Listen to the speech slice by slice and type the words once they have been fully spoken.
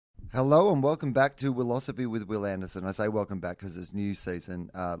Hello and welcome back to Willosophy with Will Anderson. I say welcome back because it's new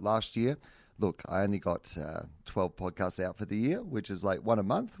season. Last year, look, I only got 12 podcasts out for the year, which is like one a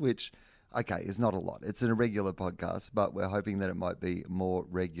month, which, okay, is not a lot. It's an irregular podcast, but we're hoping that it might be more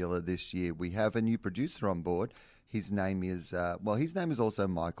regular this year. We have a new producer on board. His name is, his name is also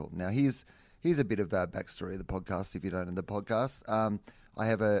Michael. Now, here's a bit of a backstory of the podcast if you don't know the podcast. I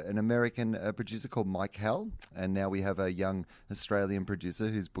have an American producer called Mike Hell, and now we have a young Australian producer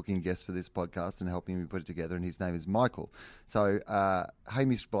who's booking guests for this podcast and helping me put it together, and his name is Michael. So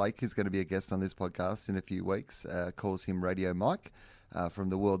Hamish Blake is going to be a guest on this podcast in a few weeks, calls him Radio Mike. From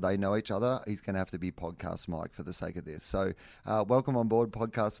the world they know each other, he's going to have to be Podcast Mike for the sake of this. So welcome on board,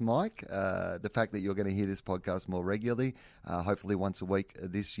 Podcast Mike. The fact that you're going to hear this podcast more regularly, hopefully once a week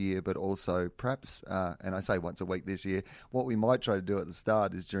this year, but also perhaps, and I say once a week this year, what we might try to do at the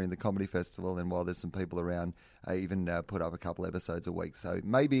start is during the comedy festival, and while there's some people around, even put up a couple episodes a week. So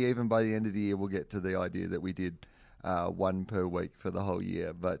maybe even by the end of the year, we'll get to the idea that we did one per week for the whole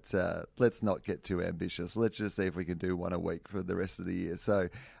year, but let's not get too ambitious. Let's just see if we can do one a week for the rest of the year. So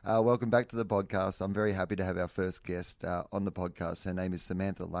welcome back to the podcast. I'm very happy to have our first guest on the podcast. Her name is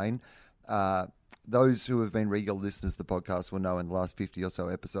Samantha Lane. Those who have been regular listeners to the podcast will know in the last 50 or so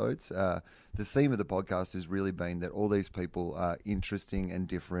episodes, the theme of the podcast has really been that all these people are interesting and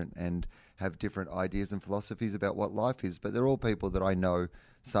different and have different ideas and philosophies about what life is, but they're all people that I know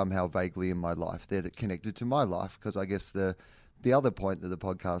somehow vaguely in my life. They're connected to my life, because I guess the other point that the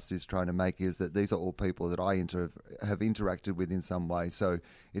podcast is trying to make is that these are all people that I have interacted with in some way. So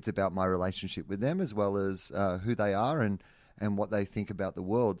it's about my relationship with them as well as who they are and what they think about the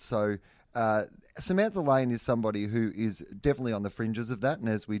world. So Samantha Lane is somebody who is definitely on the fringes of that, and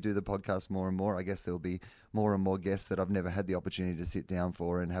as we do the podcast more and more, I guess there'll be more and more guests that I've never had the opportunity to sit down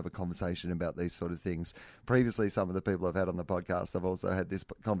for and have a conversation about these sort of things. Previously, some of the people I've had on the podcast, I've also had this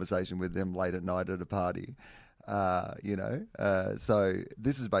conversation with them late at night at a party. So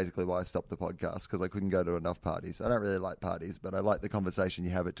this is basically why I stopped the podcast, because I couldn't go to enough parties. I don't really like parties, but I like the conversation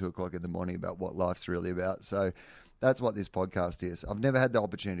you have at 2:00 in the morning about what life's really about. So that's what this podcast is. I've never had the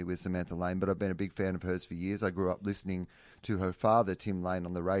opportunity with Samantha Lane, but I've been a big fan of hers for years. I grew up listening to her father, Tim Lane,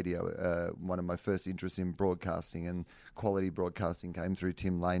 on the radio. One of my first interests in broadcasting and quality broadcasting came through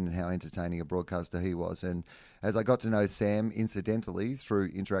Tim Lane and how entertaining a broadcaster he was. And as I got to know Sam, incidentally, through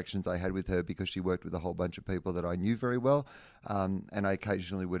interactions I had with her, because she worked with a whole bunch of people that I knew very well, and I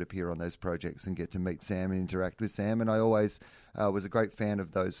occasionally would appear on those projects and get to meet Sam and interact with Sam. And I always was a great fan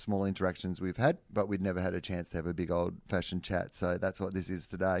of those small interactions we've had, but we'd never had a chance to have a big old-fashioned chat. So that's what this is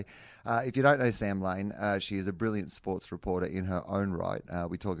today. If you don't know Sam Lane, she is a brilliant sports reporter in her own right.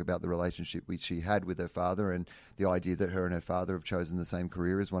 We talk about the relationship which she had with her father, and the idea that her and her father have chosen the same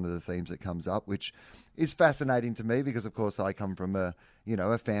career is one of the themes that comes up, which is fascinating to me because, of course, I come from a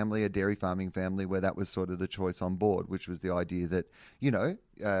family, a dairy farming family, where that was sort of the choice on board, which was the idea that,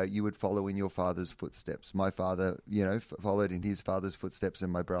 you would follow in your father's footsteps. My father, followed in his father's footsteps,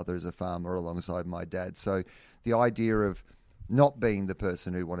 and my brother is a farmer alongside my dad. So the idea of not being the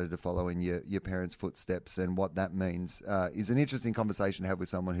person who wanted to follow in your parents' footsteps and what that means is an interesting conversation to have with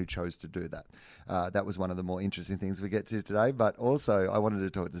someone who chose to do that. That was one of the more interesting things we get to today. But also I wanted to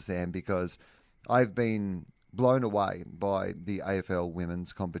talk to Sam because I've been blown away by the AFL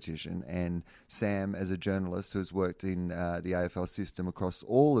women's competition, and Sam, as a journalist who's worked in the AFL system across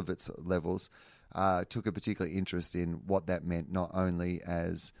all of its levels, took a particular interest in what that meant, not only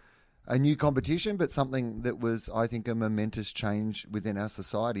as a new competition, but something that was, I think, a momentous change within our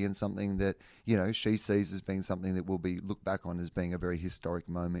society, and something that, she sees as being something that will be looked back on as being a very historic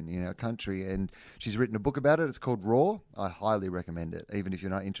moment in our country. And she's written a book about it. It's called Raw. I highly recommend it. Even if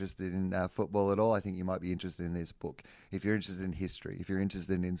you're not interested in football at all, I think you might be interested in this book. If you're interested in history, if you're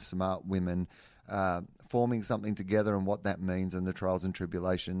interested in smart women forming something together and what that means, and the trials and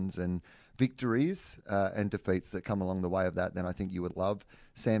tribulations and victories and defeats that come along the way of that, then I think you would love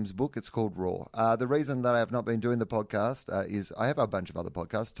Sam's book. It's called Raw. The reason that I have not been doing the podcast is I have a bunch of other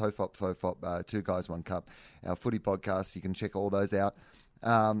podcasts, Tofop, Fofop, Two Guys, One Cup, our footy podcast. You can check all those out.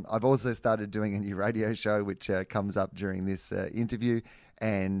 I've also started doing a new radio show, which comes up during this interview.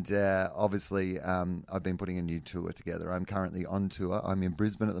 And obviously, I've been putting a new tour together. I'm currently on tour. I'm in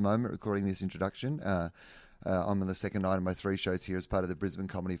Brisbane at the moment recording this introduction. I'm on the second night of my 3 shows here as part of the Brisbane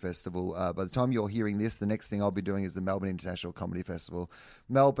Comedy Festival. By the time you're hearing this, the next thing I'll be doing is the Melbourne International Comedy Festival.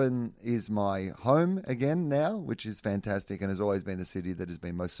 Melbourne is my home again now, which is fantastic, and has always been the city that has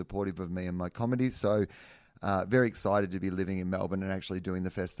been most supportive of me and my comedy. So very excited to be living in Melbourne and actually doing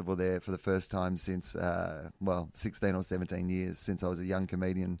the festival there for the first time since, 16 or 17 years since I was a young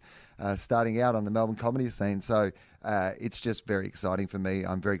comedian starting out on the Melbourne comedy scene. So it's just very exciting for me.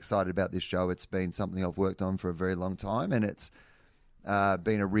 I'm very excited about this show. It's been something I've worked on for a very long time, and it's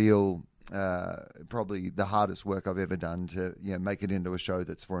been a real... probably the hardest work I've ever done to make it into a show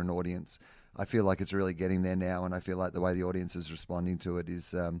that's for an audience. I feel like it's really getting there now, and I feel like the way the audience is responding to it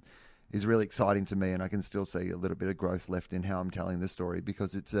is really exciting to me, and I can still see a little bit of growth left in how I'm telling the story,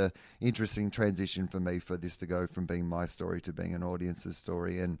 because it's a interesting transition for me for this to go from being my story to being an audience's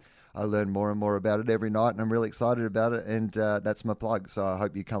story, and I learn more and more about it every night, and I'm really excited about it, and that's my plug. So I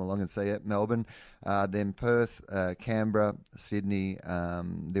hope you come along and see it. Melbourne, then Perth, Canberra, Sydney.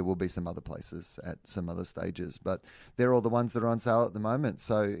 There will be some other places at some other stages, but they're all the ones that are on sale at the moment.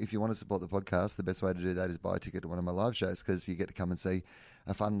 So if you want to support the podcast, the best way to do that is buy a ticket to one of my live shows, because you get to come and see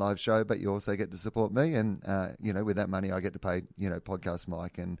a fun live show, but you also get to support me, and with that money I get to pay Podcast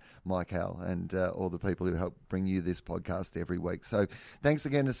Mike and Mike Hal and all the people who help bring you this podcast every week. So thanks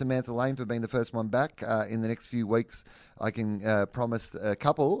again to Samantha Lane for being the first one back. In the next few weeks I can promise a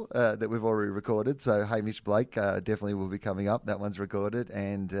couple that we've already recorded. So Hamish Blake definitely will be coming up. That one's recorded.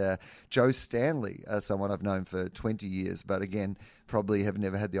 And Joe Stanley, someone I've known for 20 years, but again, probably have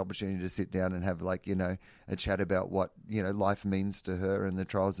never had the opportunity to sit down and have a chat about what life means to her and the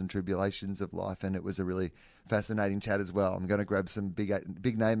trials and tribulations of life. And it was a really fascinating chat as well. I'm going to grab some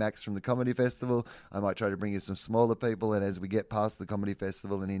big name acts from the comedy festival. I might try to bring in some smaller people, and as we get past the comedy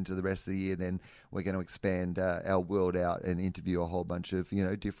festival and into the rest of the year, then we're going to expand our world out and interview a whole bunch of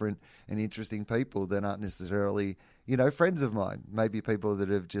different and interesting people that aren't necessarily friends of mine, maybe people that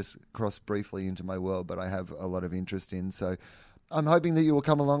have just crossed briefly into my world but I have a lot of interest in. So I'm hoping that you will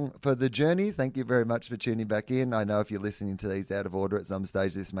come along for the journey. Thank you very much for tuning back in. I know if you're listening to these out of order at some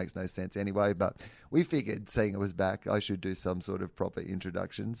stage, this makes no sense anyway, but we figured, seeing it was back, I should do some sort of proper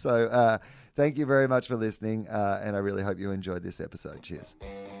introduction. So thank you very much for listening, and I really hope you enjoyed this episode. Cheers.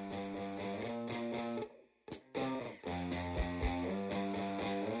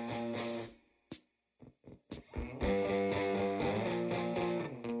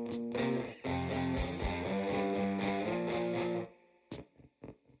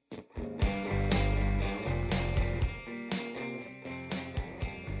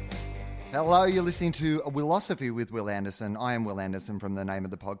 Hello, you're listening to Willosophy with Will Anderson. I am Will Anderson from the name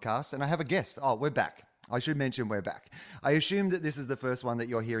of the podcast, and I have a guest. Oh, we're back. I should mention we're back. I assume that this is the first one that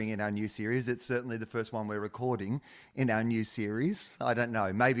you're hearing in our new series. It's certainly the first one we're recording in our new series. I don't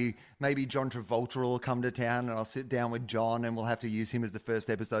know. Maybe John Travolta will come to town and I'll sit down with John and we'll have to use him as the first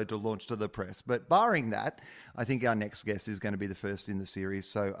episode to launch to the press. But barring that, I think our next guest is going to be the first in the series.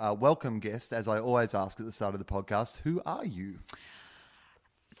 So welcome, guest. As I always ask at the start of the podcast, who are you?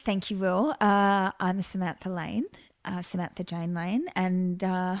 Thank you, Will. I'm Samantha Lane, Samantha Jane Lane, and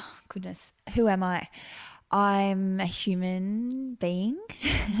goodness, who am I? I'm a human being.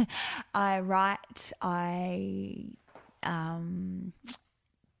 I write, I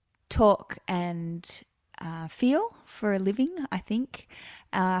talk and feel for a living, I think.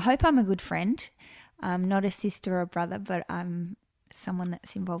 I hope I'm a good friend. I'm not a sister or brother, but I'm someone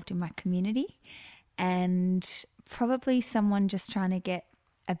that's involved in my community, and probably someone just trying to get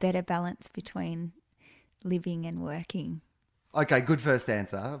a better balance between living and working. Okay, good first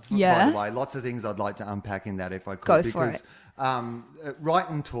answer. Yeah. By the way, lots of things I'd like to unpack in that if I could. Go because, for it. Write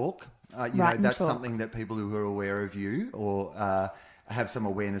and talk, that's talk. something that people who are aware of you or have some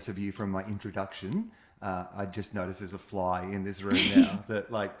awareness of you from my introduction. I just noticed there's a fly in this room now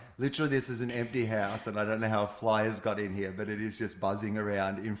that literally this is an empty house and I don't know how a fly has got in here, but it is just buzzing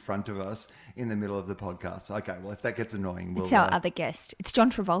around in front of us in the middle of the podcast. Okay, well, if that gets annoying, it's our other guest. It's John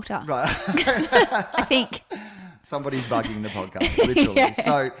Travolta. Right. I think. Somebody's bugging the podcast, literally. Yeah.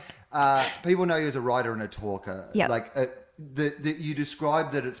 So people know you as a writer and a talker. Yep. You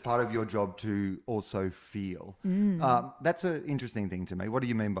described that it's part of your job to also feel. That's an interesting thing to me. What do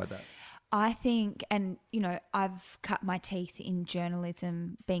you mean by that? I think, and I've cut my teeth in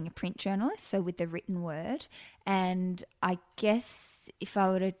journalism, being a print journalist, so with the written word. And I guess if I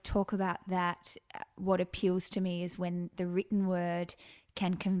were to talk about that, what appeals to me is when the written word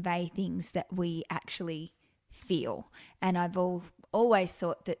can convey things that we actually feel. And I've always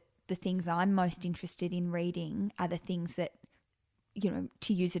thought that the things I'm most interested in reading are the things that,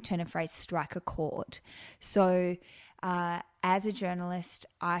 to use a turn of phrase, strike a chord. So as a journalist,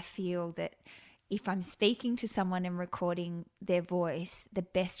 I feel that if I'm speaking to someone and recording their voice, the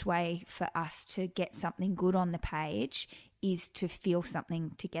best way for us to get something good on the page is to feel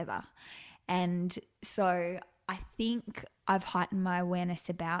something together. And so I think I've heightened my awareness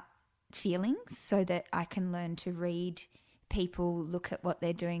about feelings so that I can learn to read people, look at what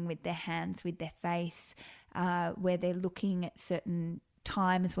they're doing with their hands, with their face, where they're looking at certain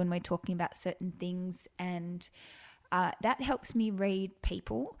times when we're talking about certain things. And that helps me read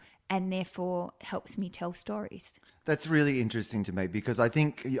people and therefore helps me tell stories. That's really interesting to me because I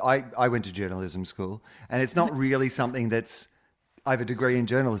think I went to journalism school and it's not really something that's, I have a degree in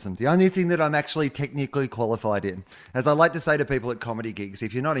journalism. The only thing that I'm actually technically qualified in, as I like to say to people at comedy gigs,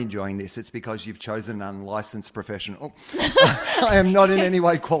 if you're not enjoying this, it's because you've chosen an unlicensed professional. I am not in any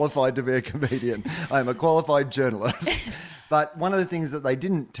way qualified to be a comedian. I am a qualified journalist. But one of the things that they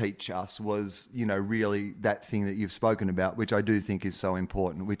didn't teach us was, you know, really that thing that you've spoken about, which I do think is so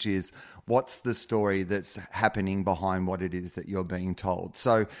important, which is what's the story that's happening behind what it is that you're being told.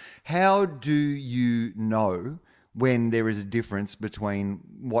 So how do you know when there is a difference between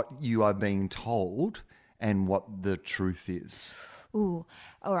what you are being told and what the truth is? Ooh,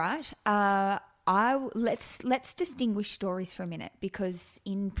 all right. Let's distinguish stories for a minute, because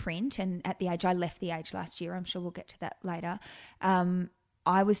in print and at the Age, I left the Age last year. I'm sure we'll get to that later.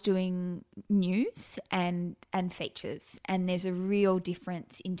 I was doing news and features, and there's a real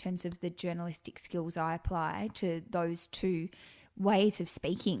difference in terms of the journalistic skills I apply to those two ways of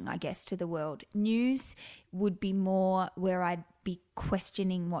speaking, I guess, to the world. News would be more where I'd be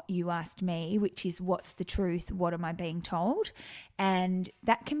questioning what you asked me, which is what's the truth, what am I being told? And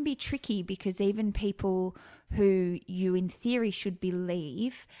that can be tricky because even people who you in theory should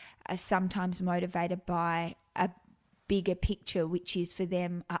believe are sometimes motivated by a bigger picture, which is for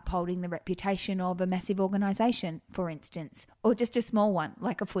them upholding the reputation of a massive organisation, for instance, or just a small one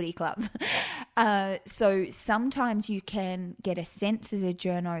like a footy club. So sometimes you can get a sense as a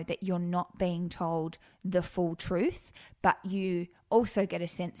journo that you're not being told the full truth, but you also get a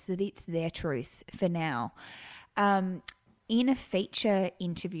sense that it's their truth for now. In a feature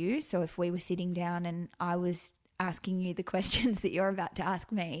interview, so if we were sitting down and I was asking you the questions that you're about to ask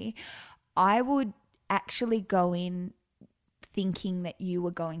me, I would actually go in thinking that you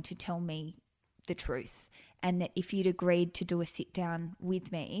were going to tell me the truth, and that if you'd agreed to do a sit down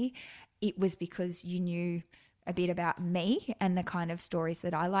with me, it was because you knew a bit about me and the kind of stories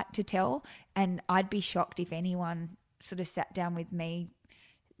that I like to tell. And I'd be shocked if anyone sort of sat down with me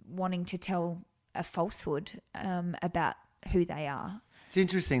wanting to tell a falsehood about who they are. It's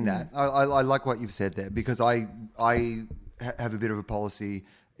interesting that. I like what you've said there, because I have a bit of a policy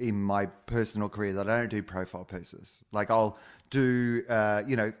in my personal career that I don't do profile pieces. Like I'll do,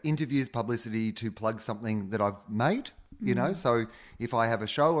 interviews, publicity to plug something that I've made, you know. So if I have a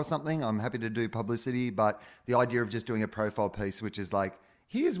show or something, I'm happy to do publicity. But the idea of just doing a profile piece, which is like,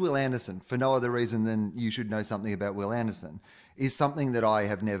 here's Will Anderson, for no other reason than you should know something about Will Anderson, is something that I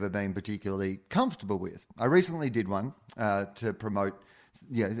have never been particularly comfortable with. I recently did one to promote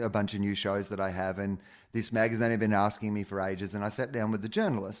a bunch of new shows that I have, and this magazine had been asking me for ages, and I sat down with the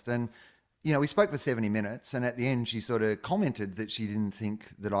journalist, and we spoke for 70 minutes, and at the end she sort of commented that she didn't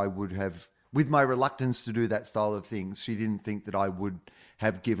think that I would have, with my reluctance to do that style of things, she didn't think that I would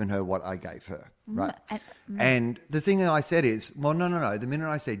have given her what I gave her, right? And the thing that I said is, well, no. The minute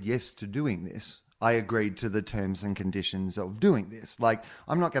I said yes to doing this, I agreed to the terms and conditions of doing this. Like,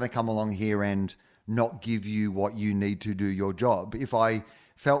 I'm not going to come along here and not give you what you need to do your job. If I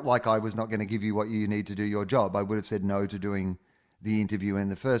felt like I was not going to give you what you need to do your job, I would have said no to doing the interview in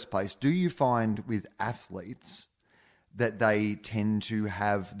the first place. Do you find with athletes that they tend to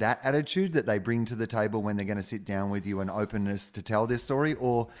have that attitude that they bring to the table when they're going to sit down with you, an openness to tell their story?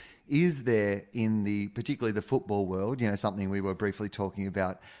 Or is there in particularly the football world, something we were briefly talking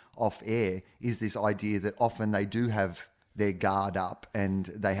about off air, is this idea that often they do have their guard up and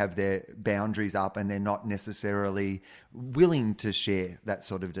they have their boundaries up and they're not necessarily willing to share that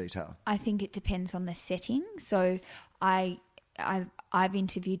sort of detail? I think it depends on the setting. So I've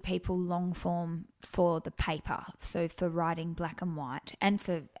interviewed people long form for the paper, so for writing black and white, and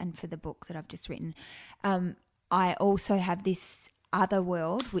for the book that I've just written. I also have this other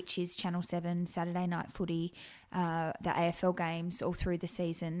world, which is Channel 7, Saturday Night Footy, the AFL games all through the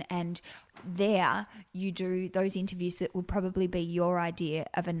season. And there you do those interviews that will probably be your idea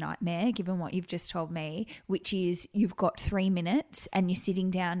of a nightmare, given what you've just told me, which is you've got 3 minutes and you're sitting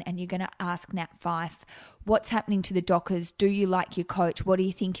down and you're going to ask Nat Fyfe, what's happening to the Dockers? Do you like your coach? What do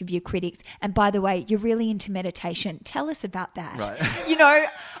you think of your critics? And by the way, you're really into meditation. Tell us about that. Right.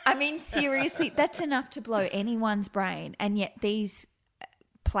 Seriously, that's enough to blow anyone's brain. And yet these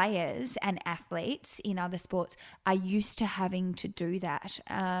players and athletes in other sports are used to having to do that.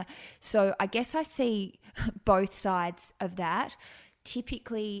 So I guess I see both sides of that.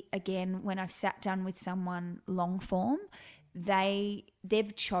 Typically, again, when I've sat down with someone long form,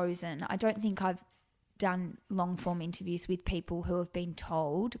 they've chosen. I don't think I've done long form interviews with people who have been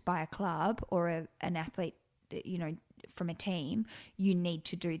told by a club or an athlete, you know, from a team, you need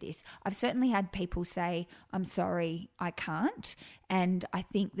to do this. I've certainly had people say, I'm sorry, I can't. And I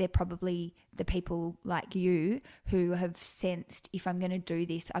think they're probably the people like you who have sensed, if I'm going to do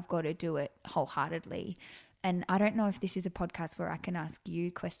this, I've got to do it wholeheartedly. And I don't know if this is a podcast where I can ask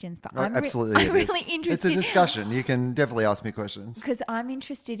you questions, but I'm absolutely really interested. It's a discussion. You can definitely ask me questions. Because I'm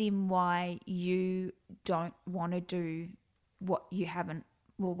interested in why you don't want to do what you haven't,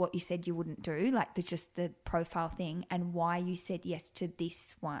 well, what you said you wouldn't do, like just the profile thing, and why you said yes to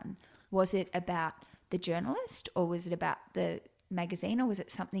this one. Was it about the journalist, or was it about the magazine, or was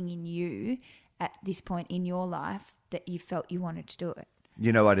it something in you at this point in your life that you felt you wanted to do it?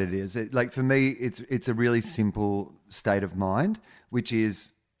 You know what it is? Like for me, it's a really simple state of mind, which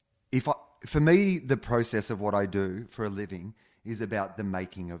is for me, the process of what I do for a living is about the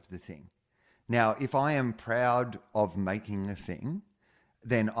making of the thing. Now, if I am proud of making a thing,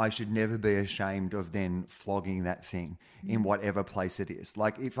 then I should never be ashamed of then flogging that thing in whatever place it is.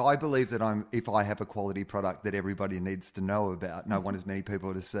 Like if I believe that if I have a quality product that everybody needs to know about, and I want as many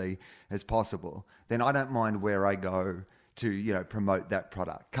people to see as possible, then I don't mind where I go to, you know, promote that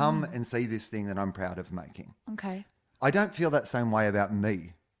product. Come and see this thing that I'm proud of making. Okay. I don't feel that same way about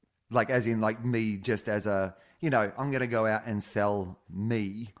me. Like as in like me just as a, you know, I'm going to go out and sell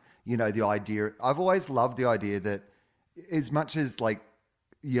me, you know, the idea. I've always loved the idea that as much as like,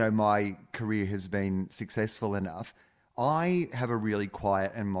 you know, my career has been successful enough, I have a really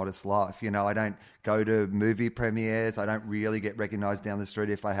quiet and modest life. You know, I don't go to movie premieres. I don't really get recognized down the street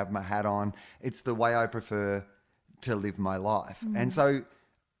if I have my hat on. It's the way I prefer to live my life. And so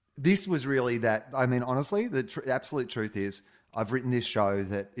this was really that. I mean, honestly, the absolute truth is I've written this show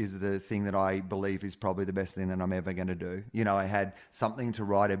that is the thing that I believe is probably the best thing that I'm ever going to do. You know, I had something to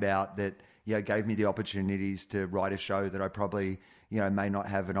write about that, you know, gave me the opportunities to write a show that I probably, you know, may not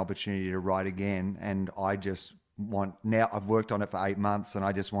have an opportunity to write again. And I just want, now I've worked on it for 8 months and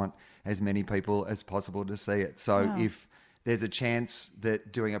I just want as many people as possible to see it. So if there's a chance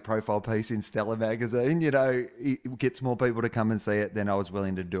that doing a profile piece in Stella magazine, you know, it gets more people to come and see it, then I was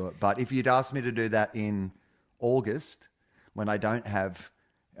willing to do it. But if you'd asked me to do that in August, when I don't have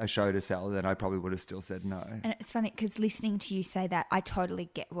a show to sell, then I probably would have still said no. And it's funny because listening to you say that, I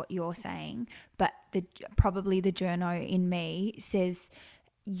totally get what you're saying, but probably the journo in me says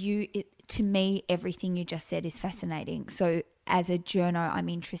to me, everything you just said is fascinating. So as a journo, I'm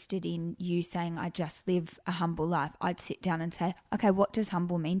interested in you saying, I just live a humble life. I'd sit down and say, okay, what does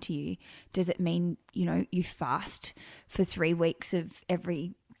humble mean to you? Does it mean, you know, you fast for 3 weeks of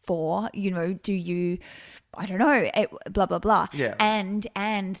every 4, you know, do you, I don't know, blah, blah, blah. Yeah. And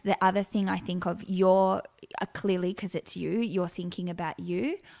the other thing I think of, you're clearly, because it's you're thinking about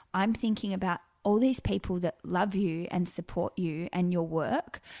you. I'm thinking about all these people that love you and support you and your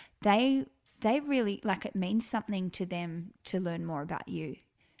work. They really, like, it means something to them to learn more about you.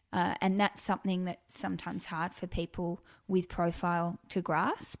 And that's something that's sometimes hard for people with profile to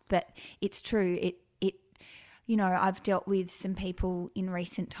grasp, but it's true. You know, I've dealt with some people in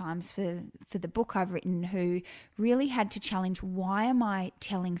recent times for the book I've written who really had to challenge, why am I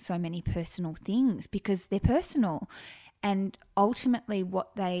telling so many personal things? Because they're personal. And ultimately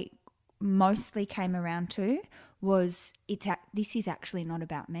what they mostly came around to was, this is actually not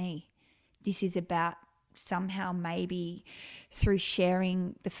about me. This is about somehow maybe through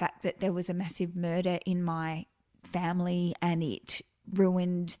sharing the fact that there was a massive murder in my family and it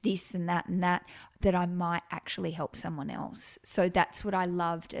ruined this and that, that I might actually help someone else. So that's what I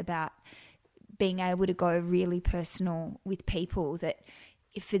loved about being able to go really personal with people, that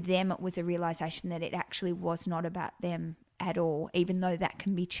for them it was a realization that it actually was not about them at all, even though that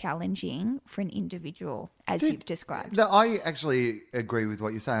can be challenging for an individual, as you've described. I actually agree with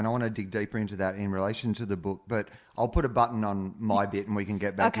what you're saying. I want to dig deeper into that in relation to the book, but I'll put a button on my bit and we can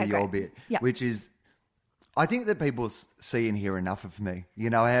get back to your bit, which is, I think that people see and hear enough of me. You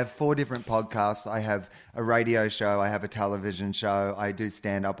know, I have 4 different podcasts. I have a radio show. I have a television show. I do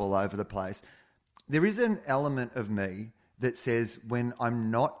stand up all over the place. There is an element of me that says, when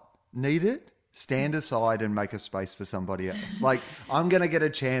I'm not needed, stand aside and make a space for somebody else. Like, I'm going to get a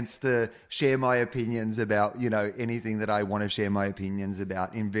chance to share my opinions about, you know, anything that I want to share my opinions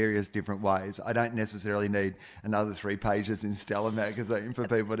about in various different ways. I don't necessarily need another 3 pages in Stella magazine for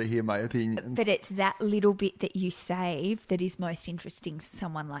people to hear my opinions. But it's that little bit that you save that is most interesting to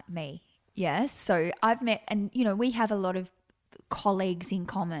someone like me. Yes. So I've met, and, you know, we have a lot of colleagues in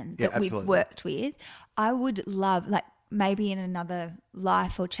common that we've worked with. I would love, like, maybe in another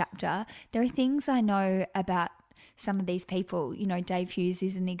life or chapter, there are things I know about some of these people. You know, Dave Hughes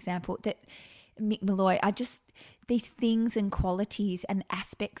is an example, that Mick Malloy, these things and qualities and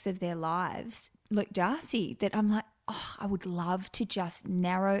aspects of their lives, Luke Darcy, that I'm like, oh, I would love to just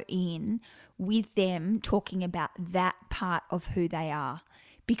narrow in with them talking about that part of who they are,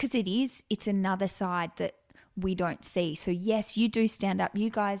 because it's another side that we don't see. So yes, you do stand up. You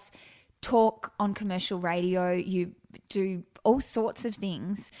guys talk on commercial radio. You do all sorts of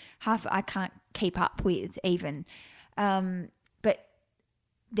things. Half I can't keep up with even. But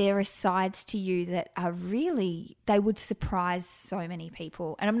there are sides to you that are really, they would surprise so many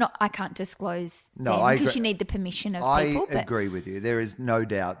people. And I can't disclose them because you need the permission of people. I agree with you. There is no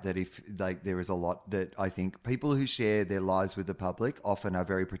doubt that there is a lot that I think people who share their lives with the public often are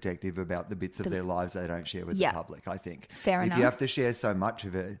very protective about the bits of their lives they don't share with the public, I think. Fair enough. If you have to share so much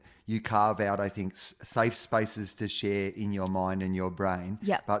of it, you carve out, I think, safe spaces to share in your mind and your brain.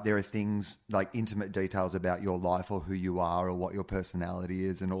 Yep. But there are things like intimate details about your life or who you are or what your personality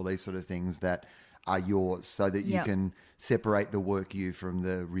is and all these sort of things that are yours, so that you can separate the work you from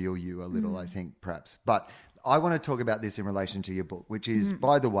the real you a little, I think, perhaps. But I want to talk about this in relation to your book, which is,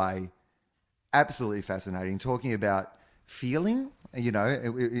 by the way, absolutely fascinating, talking about feeling, you know,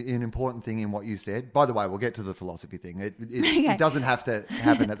 an important thing in what you said. By the way, we'll get to the philosophy thing. It doesn't have to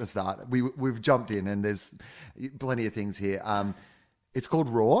happen at the start. We've jumped in and there's plenty of things here. It's called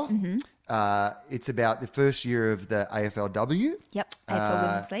Raw. It's about the first year of the AFLW. Yep, AFL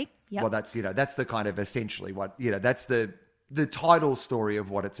Women's League. Yep. Well, that's the kind of essentially what, that's the title story of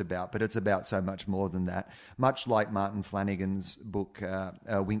what it's about, but it's about so much more than that. Much like Martin Flanagan's book,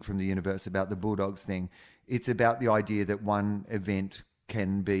 A Wink from the Universe, about the Bulldogs thing. It's about the idea that one event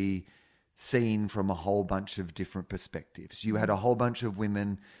can be seen from a whole bunch of different perspectives. You had a whole bunch of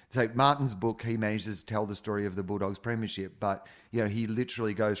women. So Martin's book, he manages to tell the story of the Bulldogs premiership, but, he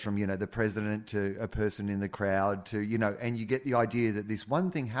literally goes from, the president to a person in the crowd to, and you get the idea that this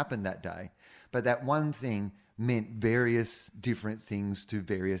one thing happened that day, but that one thing meant various different things to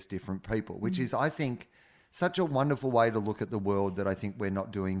various different people, which is, I think, such a wonderful way to look at the world that I think we're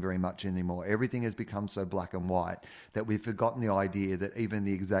not doing very much anymore. Everything has become so black and white that we've forgotten the idea that even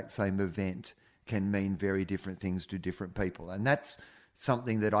the exact same event can mean very different things to different people. And that's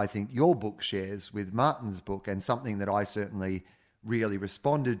something that I think your book shares with Martin's book, and something that I certainly really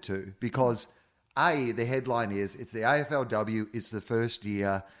responded to, because the headline is, it's the AFLW, it's the first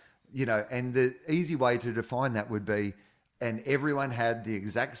year, and the easy way to define that would be, and everyone had the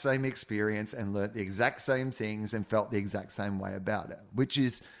exact same experience and learnt the exact same things and felt the exact same way about it, which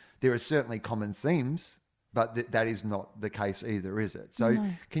is, there are certainly common themes, but that is not the case either, is it? So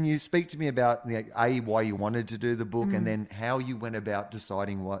Can you speak to me about, why you wanted to do the book, and then how you went about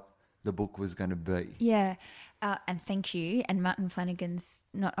deciding what the book was going to be? Yeah. And thank you. And Martin Flanagan's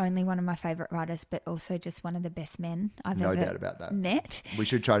not only one of my favourite writers, but also just one of the best men I've ever doubt about that. met. We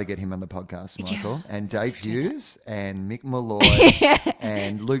should try to get him on the podcast, Michael. And Dave Hughes and Mick Malloy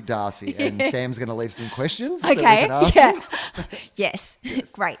and Luke Darcy. And Sam's going to leave some questions that we can ask him. Yes.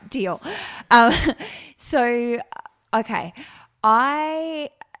 Great deal. So, okay. I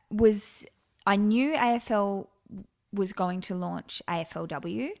knew AFL was going to launch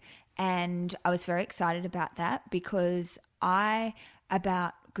AFLW, and I was very excited about that because I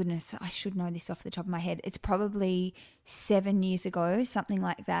should know this off the top of my head. It's probably 7 years ago, something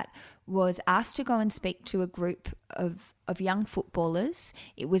like that, was asked to go and speak to a group of young footballers.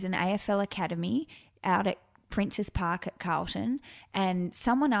 It was an AFL academy out at Princes Park at Carlton, and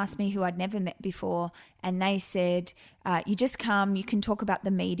someone asked me, who I'd never met before, and they said, you just come, you can talk about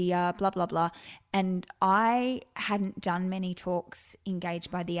the media, blah, blah, blah. And I hadn't done many talks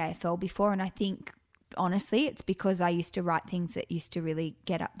engaged by the AFL before, and I think, honestly, it's because I used to write things that used to really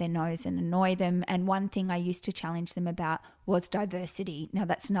get up their nose and annoy them. And one thing I used to challenge them about was diversity. Now,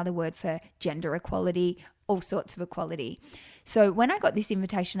 that's another word for gender equality, all sorts of equality. So when I got this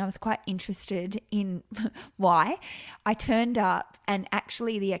invitation, I was quite interested in why. I turned up, and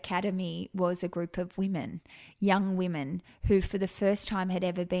actually the academy was a group of women, young women, who for the first time had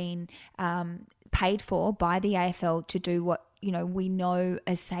ever been paid for by the AFL to do what we know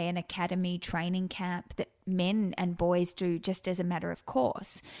as, say, an academy training camp that men and boys do just as a matter of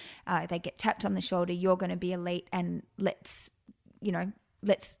course. They get tapped on the shoulder, you're going to be elite, and let's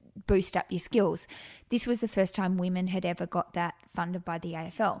boost up your skills. This was the first time women had ever got that funded by the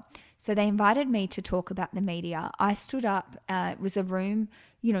AFL. So they invited me to talk about the media. I stood up. It was a room,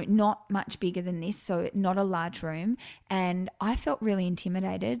 not much bigger than this, so not a large room. And I felt really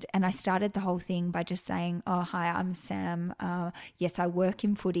intimidated. And I started the whole thing by just saying, "Oh, hi, I'm Sam. Yes, I work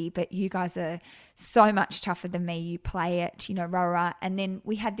in footy, but you guys are so much tougher than me. You play it, rah, rah." And then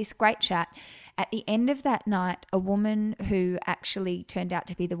we had this great chat. At the end of that night, a woman who actually turned out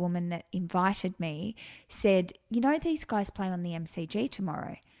to be the woman that invited me said, "These guys play on the MCG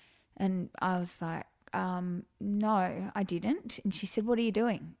tomorrow." And I was like, no, I didn't. And she said, "What are you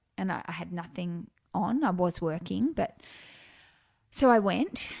doing?" And I had nothing on. I was working, but so I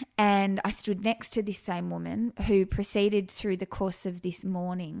went and I stood next to this same woman who proceeded through the course of this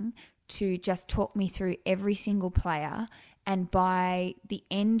morning to just talk me through every single player. And by the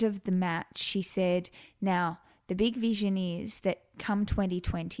end of the match, she said, "Now, the big vision is that come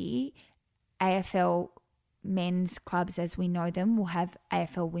 2020, AFL men's clubs as we know them will have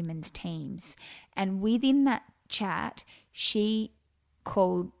AFL women's teams." And within that chat, she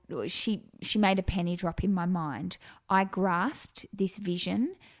made a penny drop in my mind. I grasped this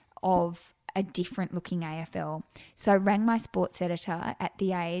vision of a different looking AFL. So I rang my sports editor at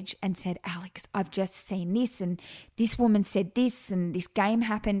The Age and said, "Alex, I've just seen this and this woman said this and this game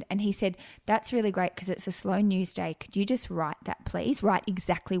happened." And he said, "That's really great because it's a slow news day. Could you just write that, please? Write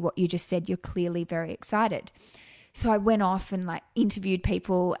exactly what you just said. You're clearly very excited." So I went off and interviewed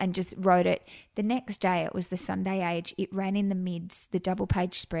people and just wrote it. The next day, it was the Sunday Age. It ran in the mids, the double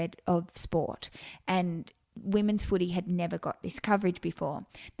page spread of sport. And women's footy had never got this coverage before.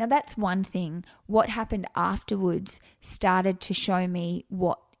 Now, that's one thing. What happened afterwards started to show me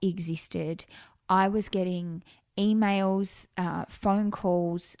what existed. I was getting emails, phone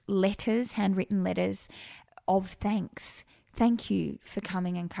calls, letters, handwritten letters of thanks. "Thank you for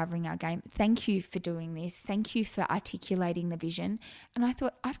coming and covering our game. Thank you for doing this. Thank you for articulating the vision." And I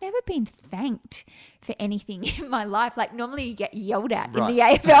thought, I've never been thanked for anything in my life. Normally you get yelled at in the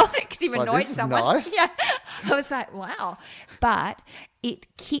AFL because you've annoyed someone. Nice. Yeah. I was like, wow. But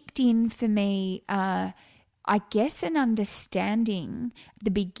it kicked in for me, I guess, an understanding,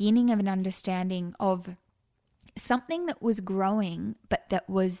 the beginning of an understanding of something that was growing but that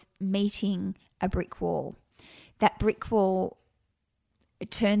was meeting a brick wall. That brick wall, it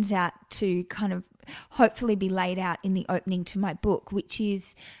turns out to kind of hopefully be laid out in the opening to my book, which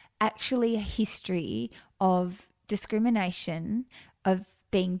is actually a history of discrimination, of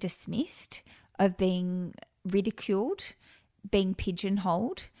being dismissed, of being ridiculed, being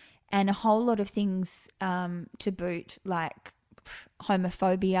pigeonholed, and a whole lot of things to boot, like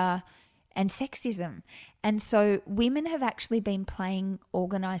homophobia and sexism. And so women have actually been playing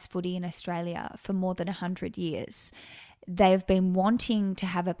organised footy in Australia for more than 100 years. They've been wanting to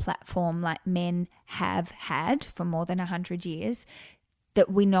have a platform like men have had for more than 100 years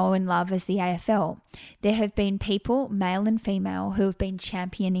that we know and love as the AFL. There have been people, male and female, who have been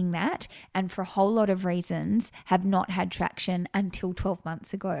championing that and for a whole lot of reasons have not had traction until 12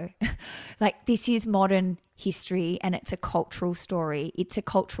 months ago. This is modern history and it's a cultural story. It's a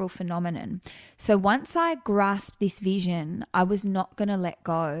cultural phenomenon. So once I grasped this vision, I was not going to let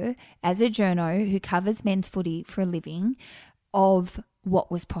go as a journo who covers men's footy for a living of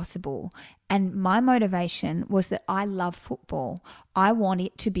what was possible. And my motivation was that I love football. I want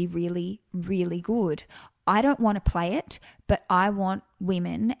it to be really, really good. I don't want to play it, but I want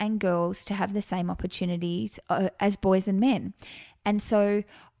women and girls to have the same opportunities as boys and men. And so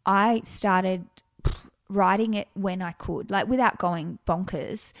I started writing it when I could, without going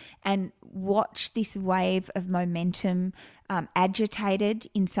bonkers, and watch this wave of momentum agitated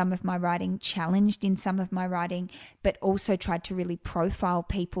in some of my writing, challenged in some of my writing, but also tried to really profile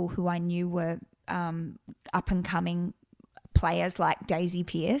people who I knew were up and coming players like Daisy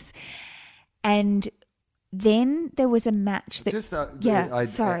Pearce. And then there was a match that...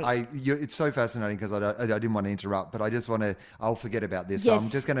 sorry. It's so fascinating because I didn't want to interrupt, but I just want to... I'll forget about this. Yes, so I'm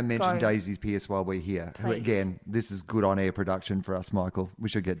just going to mention Daisy Pearce while we're here. Please. Again, this is good on-air production for us, Michael. We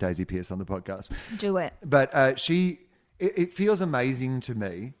should get Daisy Pearce on the podcast. Do it. But it feels amazing to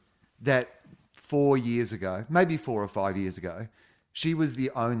me that 4 years ago, maybe 4 or 5 years ago, she was the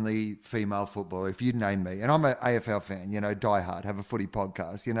only female footballer, if you'd name me. And I'm an AFL fan, diehard, have a footy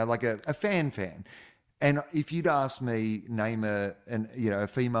podcast, a fan. And if you'd asked me, name a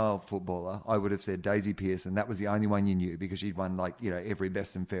female footballer, I would have said Daisy Pearce, and that was the only one you knew because she'd won every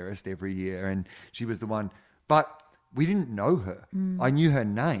best and fairest every year, and she was the one. But we didn't know her. I knew her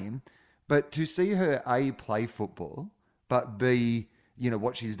name, but to see her A, play football, but B,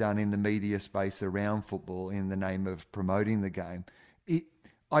 what she's done in the media space around football in the name of promoting the game,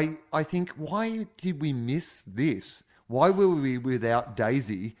 I think, why did we miss this? Why were we without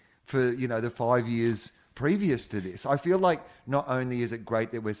Daisy for, the 5 years previous to this. I feel like not only is it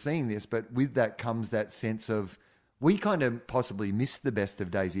great that we're seeing this, but with that comes that sense of we kind of possibly missed the best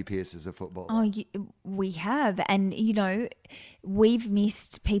of Daisy Pearce as a footballer. Oh, we have. And, we've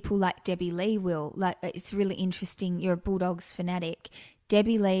missed people like Debbie Lee, Will. Like, it's really interesting. You're a Bulldogs fanatic.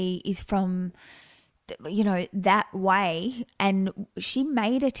 Debbie Lee is from, that way. And she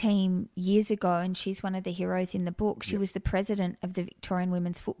made a team years ago, and she's one of the heroes in the book. She was the president of the Victorian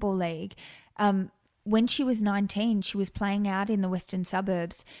Women's Football League. When she was 19, she was playing out in the western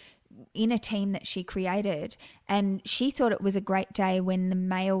suburbs in a team that she created, and she thought it was a great day when the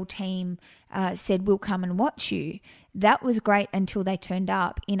male team said, "We'll come and watch you." That was great until they turned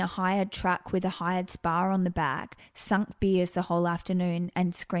up in a hired truck with a hired spar on the back, sunk beers the whole afternoon,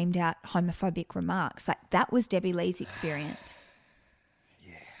 and screamed out homophobic remarks. Like, that was Debbie Lee's experience.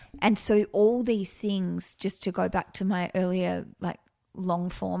 Yeah. And so all these things, just to go back to my earlier long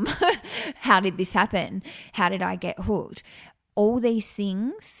form, how did this happen? How did I get hooked? All these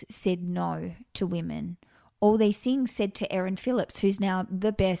things said no to women. All these things said to Erin Phillips, who's now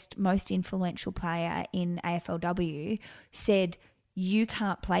the best, most influential player in AFLW, said, you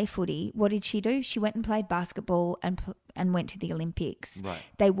can't play footy. What did she do? She went and played basketball and went to the Olympics. Right.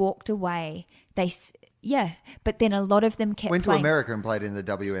 They walked away. But then a lot of them kept went playing. to America and played in the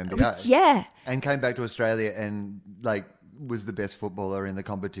WNBA. And came back to Australia and was the best footballer in the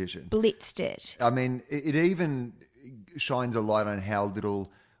competition. Blitzed it. I mean, it even shines a light on how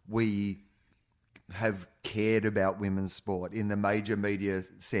little we have cared about women's sport in the major media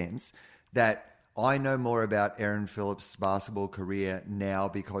sense, that I know more about Erin Phillips' basketball career now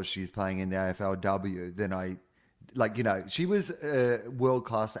because she's playing in the AFLW than she was a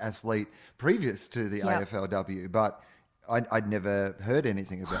world-class athlete previous to the AFLW, but I'd never heard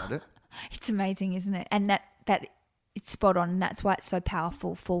anything about it. It's amazing, isn't it? And that it's spot on. And that's why it's so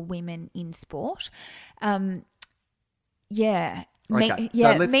powerful for women in sport. Yeah. Okay.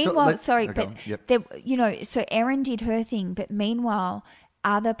 Meanwhile, so Erin did her thing, but meanwhile,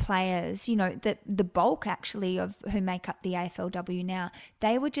 other players, the bulk actually of who make up the AFLW now,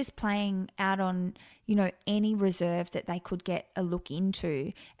 they were just playing out on, any reserve that they could get a look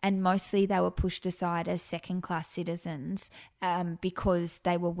into. And mostly they were pushed aside as second-class citizens because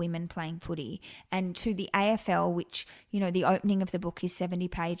they were women playing footy. And to the AFL, which, the opening of the book is 70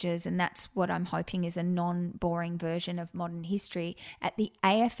 pages, and that's what I'm hoping is a non-boring version of modern history. At the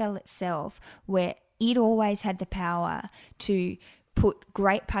AFL itself, where it always had the power to put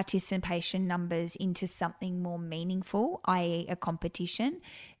great participation numbers into something more meaningful, i.e. a competition,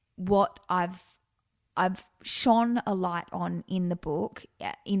 what I've shone a light on in the book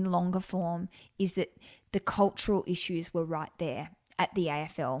in longer form is that the cultural issues were right there at the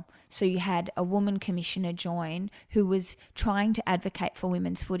AFL. So you had a woman commissioner join who was trying to advocate for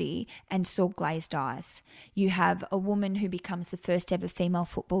women's footy and saw glazed eyes. You have a woman who becomes the first ever female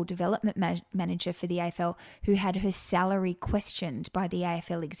football development manager for the AFL who had her salary questioned by the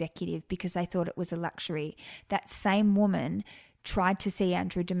AFL executive because they thought it was a luxury. That same woman tried to see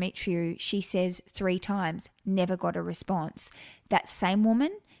Andrew Demetriou, she says 3 times, never got a response. That same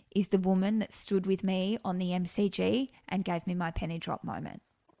woman is the woman that stood with me on the MCG and gave me my penny drop moment.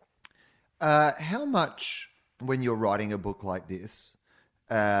 How much, when you're writing a book like this,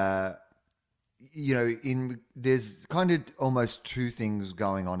 there's kind of almost 2 things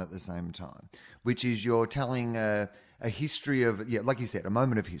going on at the same time, which is you're telling a history of, like you said, a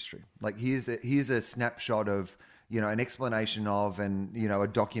moment of history. Like here's a snapshot of, an explanation of and, a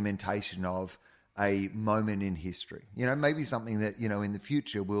documentation of a moment in history. Maybe something that, in the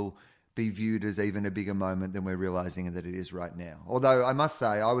future will be viewed as even a bigger moment than we're realising that it is right now. Although I must say,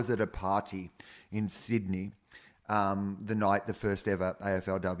 I was at a party in Sydney the night the first ever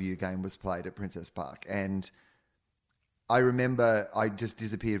AFLW game was played at Princess Park. And I remember I just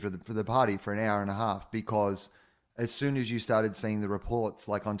disappeared for the party for an hour and a half because as soon as you started seeing the reports,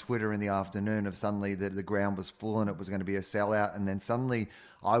 like on Twitter in the afternoon, of suddenly the ground was full and it was going to be a sellout, and then suddenly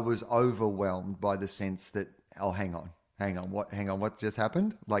I was overwhelmed by the sense that, hang on, what just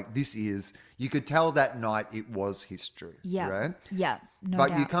happened? Like you could tell that night it was history. Yeah. Right? Yeah. No but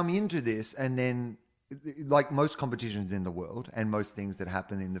doubt. you come into this and then, like most competitions in the world and most things that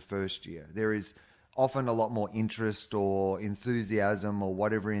happen in the first year, there is often a lot more interest or enthusiasm or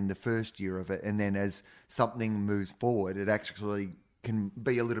whatever in the first year of it. And then as something moves forward, it actually can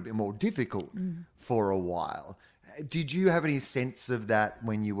be a little bit more difficult for a while. Did you have any sense of that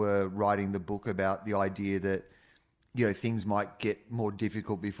when you were writing the book about the idea that, things might get more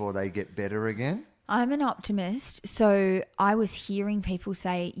difficult before they get better again? I'm an optimist, so I was hearing people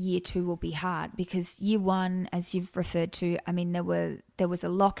say year 2 will be hard because year 1, as you've referred to, I mean there was a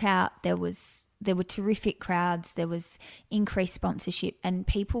lockout, there were terrific crowds, there was increased sponsorship, and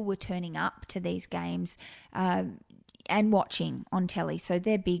people were turning up to these games and watching on telly. So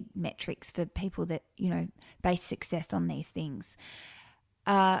they're big metrics for people that base success on these things.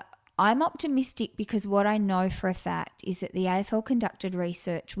 I'm optimistic because what I know for a fact is that the AFL conducted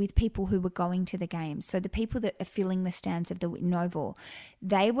research with people who were going to the games. So the people that are filling the stands of the Whitten Oval,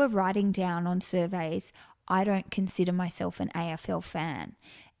 they were writing down on surveys, I don't consider myself an AFL fan.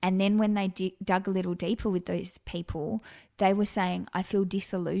 And then when they dug a little deeper with those people, they were saying, I feel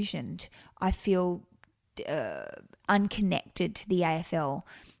disillusioned. I feel unconnected to the AFL.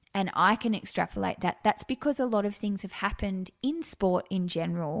 And I can extrapolate that. That's because a lot of things have happened in sport in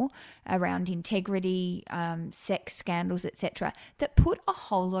general around integrity, sex scandals, etc., that put a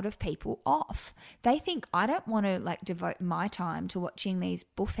whole lot of people off. They think, I don't want to devote my time to watching these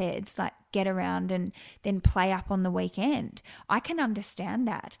buffheads get around and then play up on the weekend. I can understand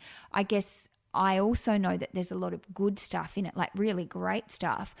that. I guess I also know that there's a lot of good stuff in it, really great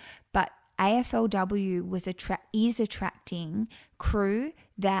stuff, but AFLW is attracting crew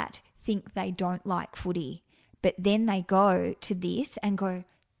that think they don't like footy, but then they go to this and go,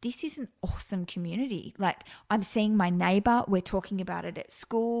 this is an awesome community. I'm seeing my neighbour, we're talking about it at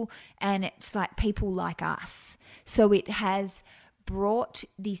school, and it's people like us. So it has brought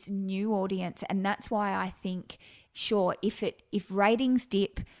this new audience, and that's why I think, sure, if ratings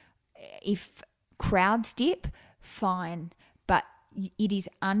dip, if crowds dip, fine, but it is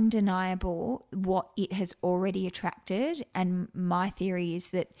undeniable what it has already attracted, and my theory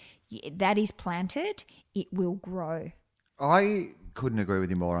is that is planted, it will grow. I couldn't agree with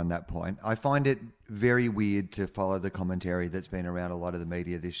you more on that point. I find it very weird to follow the commentary that's been around a lot of the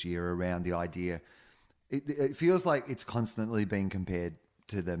media this year around the idea. It feels like it's constantly being compared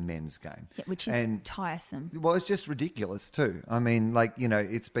to the men's game. Yeah, which is tiresome. Well, it's just ridiculous too. I mean,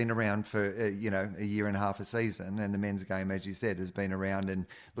 it's been around for, a year and a half a season, and the men's game, as you said, has been around, and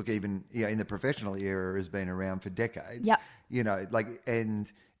look, even, in the professional era has been around for decades. Yep. And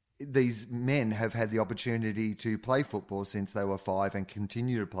these men have had the opportunity to play football since they were 5 and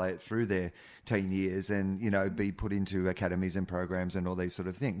continue to play it through their teen years and, be put into academies and programs and all these sort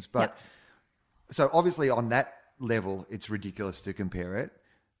of things. But yep. So obviously on that level, it's ridiculous to compare it.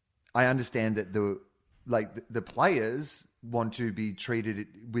 I understand that the players want to be treated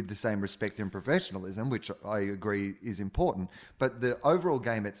with the same respect and professionalism, which I agree is important. But the overall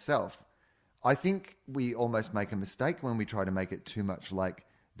game itself, I think we almost make a mistake when we try to make it too much like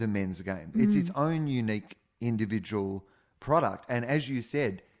the men's game. It's its own unique individual product. And as you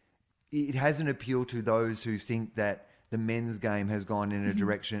said, it has an appeal to those who think that the men's game has gone in a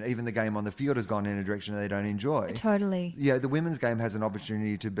direction, even the game on the field has gone in a direction they don't enjoy. Totally. Yeah, the women's game has an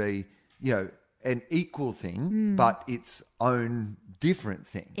opportunity to be, an equal thing, but its own different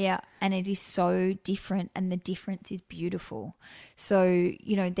thing. Yeah, and it is so different, and the difference is beautiful. So,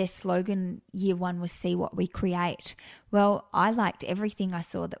 their slogan year 1 was see what we create. Well, I liked everything I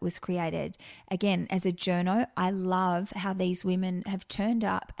saw that was created. Again, as a journo, I love how these women have turned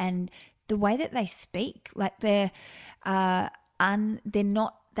up and the way that they speak, they're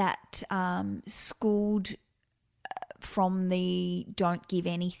not that schooled from the don't give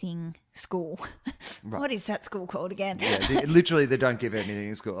anything school. Right. What is that school called again? Yeah, literally they don't give anything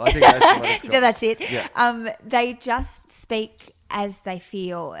in school. I think that's what it's called. Yeah, that's it. Yeah. They just speak as they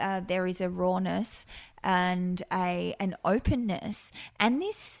feel. There is a rawness and an openness, and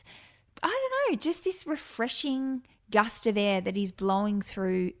this, I don't know, just this refreshing gust of air that is blowing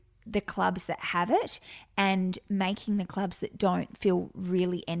through the clubs that have it and making the clubs that don't feel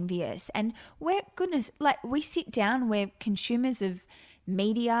really envious. And we sit down, we're consumers of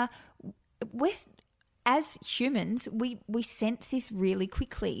media. As humans, we sense this really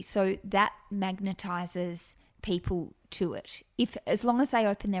quickly. So that magnetizes people to it, as long as they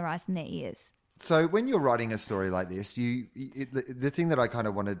open their eyes and their ears. So when you're writing a story like this, the thing that I kind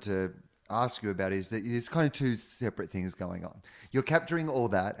of wanted to ask you about is that there's kind of two separate things going on. You're capturing all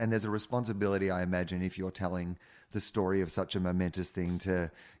that, and there's a responsibility, I imagine, if you're telling the story of such a momentous thing to,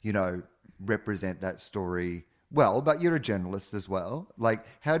 represent that story well, but you're a journalist as well.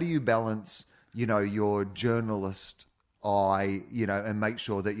 How do you balance, your journalist eye, and make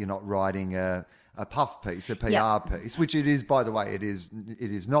sure that you're not writing a puff piece, a PR piece, which it is, by the way, it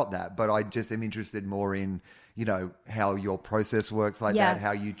is not that, but I just am interested more in, how your process works that,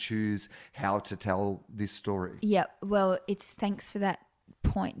 how you choose how to tell this story. Yeah, well, thanks for that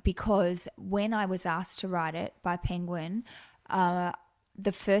point, because when I was asked to write it by Penguin,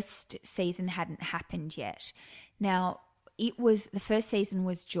 the first season hadn't happened yet. Now, the first season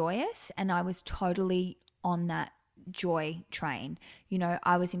was joyous, and I was totally on that joy train. You know,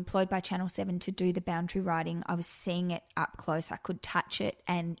 I was employed by Channel 7 to do the boundary riding. I was seeing it up close. I could touch it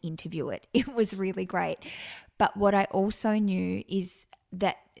and interview it. It was really great. But what I also knew is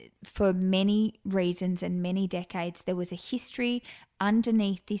that for many reasons and many decades, there was a history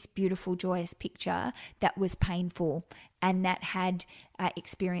underneath this beautiful, joyous picture that was painful and that had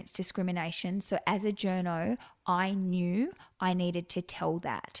experienced discrimination. So as a journo, I knew I needed to tell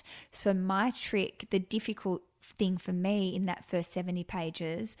that. So my trick, the difficult thing for me in that first 70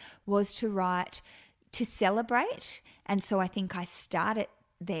 pages was to write, to celebrate. And so I think I started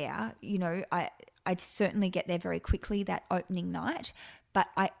there. You know, I'd certainly get there very quickly that opening night, but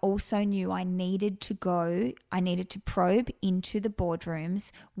I also knew I needed to probe into the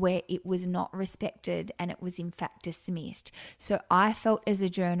boardrooms where it was not respected and it was in fact dismissed. So I felt as a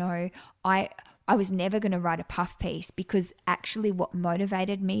journo, I was never going to write a puff piece, because actually what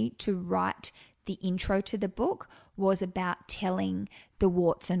motivated me to write the intro to the book was about telling the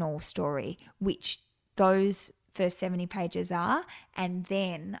warts and all story, which those first 70 pages are, and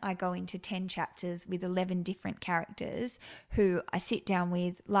then I go into 10 chapters with 11 different characters who I sit down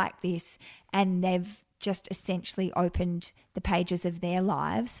with like this, and they've just essentially opened the pages of their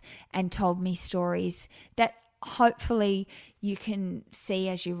lives and told me stories that hopefully you can see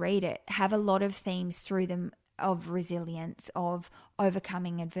as you read it have a lot of themes through them of resilience, of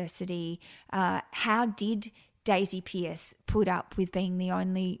overcoming adversity. How did Daisy Pearce put up with being the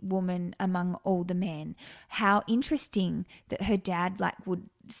only woman among all the men? How interesting that her dad would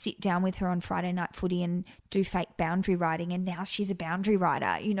sit down with her on Friday night footy and do fake boundary riding, and now she's a boundary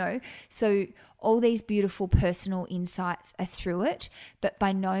rider, you know? So all these beautiful personal insights are through it, but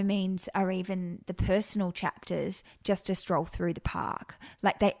by no means are even the personal chapters just a stroll through the park.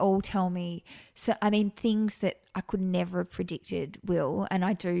 Like, they all tell me, so I mean, things that I could never have predicted, Will, and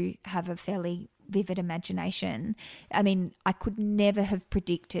I do have a fairly vivid imagination. I mean, I could never have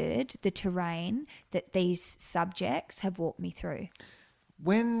predicted the terrain that these subjects have walked me through.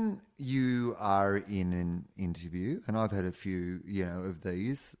 When you are in an interview, and I've had a few, you know, of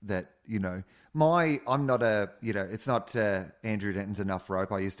these that, you know, I'm not it's not Andrew Denton's Enough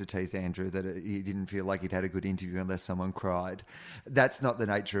Rope. I used to tease Andrew that he didn't feel like he'd had a good interview unless someone cried. That's not the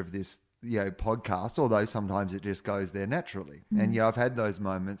nature of this, you know, podcast, although sometimes it just goes there naturally. And, you know, I've had those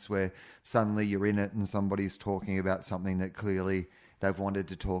moments where suddenly you're in it and somebody's talking about something that clearly they've wanted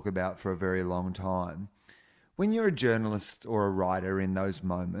to talk about for a very long time. When you're a journalist or a writer in those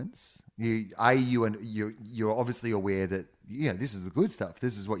moments, you're obviously aware that, you know, this is the good stuff.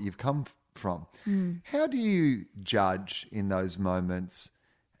 This is what you've come from. How do you judge in those moments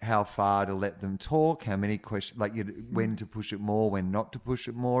how far to let them talk, how many questions, when to push it more, when not to push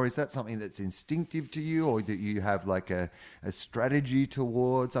it more? Is that something that's instinctive to you, or that you have like a strategy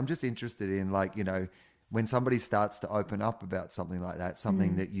towards? I'm just interested in, like, you know, when somebody starts to open up about something like that,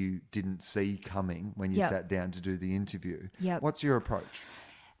 something that you didn't see coming when you sat down to do the interview. What's your approach?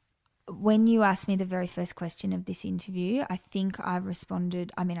 When you asked me the very first question of this interview, I think I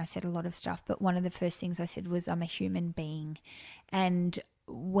responded, I mean, I said a lot of stuff, but one of the first things I said was, I'm a human being. And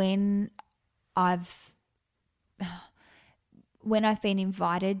when I've been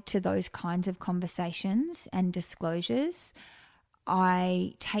invited to those kinds of conversations and disclosures,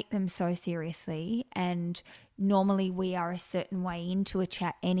 I take them so seriously, and normally we are a certain way into a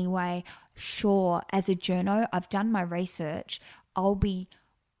chat anyway. Sure, as a journo, I've done my research. I'll be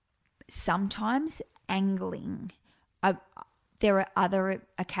sometimes angling. There are other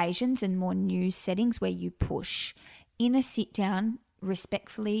occasions and more news settings where you push. In a sit down,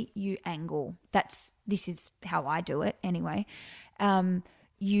 respectfully, you angle. This is how I do it anyway.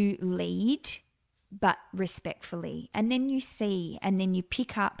 You lead, but respectfully. And then you see, and then you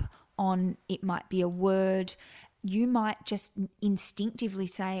pick up on, it might be a word. You might just instinctively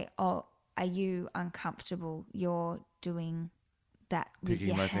say, oh, are you uncomfortable? You're doing that with Picking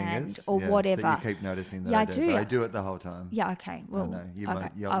your my hand fingers, or whatever. That you keep noticing that Yeah, I do. but I do it the whole time. Yeah, okay. Well, no, you okay.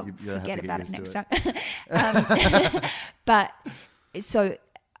 won't. I'll you'll have forget to get about it used next to time. But so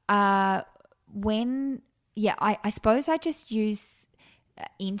I suppose I just use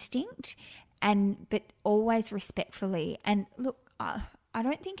instinct, but always respectfully. And look, I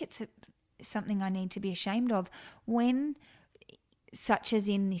don't think it's something I need to be ashamed of. When, such as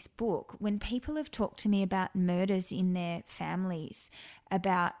in this book, when people have talked to me about murders in their families,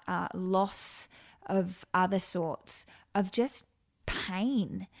 about loss of other sorts, of just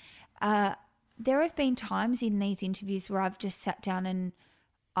pain, there have been times in these interviews where I've just sat down and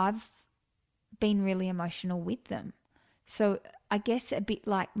I've been really emotional with them. So I guess a bit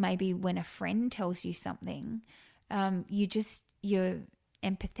like maybe when a friend tells you something, you're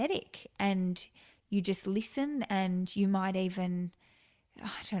empathetic and you just listen, and you might even, I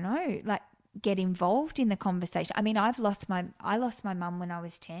don't know, like get involved in the conversation. I mean, I lost my mum when I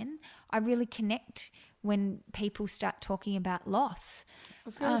was 10. I really connect when people start talking about loss. I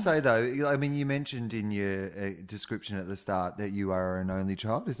was going to say, though, I mean, you mentioned in your description at the start that you are an only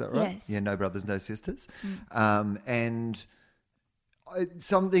child. Is that right? Yes. Yeah, no brothers, no sisters. And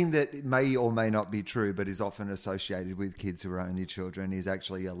something that may or may not be true, but is often associated with kids who are only children, is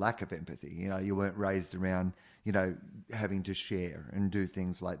actually a lack of empathy. You know, you weren't raised around, you know, having to share and do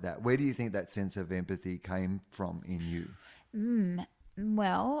things like that. Where do you think that sense of empathy came from in you?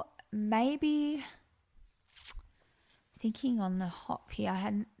 Well, maybe thinking on the hop here, I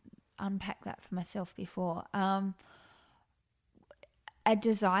hadn't unpacked that for myself before. A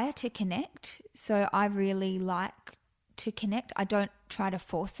desire to connect. So I really like to connect. I don't try to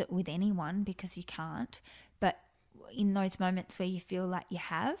force it with anyone because you can't. But in those moments where you feel like you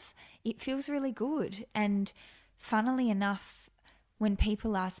have, it feels really good. And funnily enough, when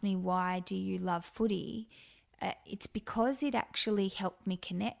people ask me, why do you love footy? It's because it actually helped me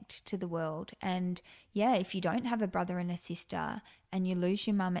connect to the world. And yeah, if you don't have a brother and a sister and you lose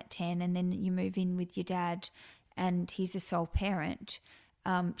your mum at 10 and then you move in with your dad and he's a sole parent,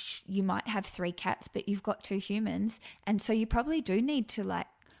 you might have 3 cats, but you've got 2 humans. And so you probably do need to like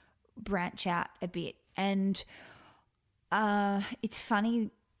branch out a bit. And it's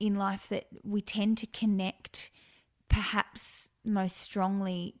funny in life that we tend to connect perhaps most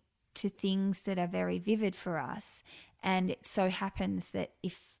strongly to things that are very vivid for us. And it so happens that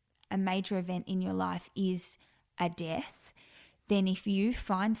if a major event in your life is a death, then if you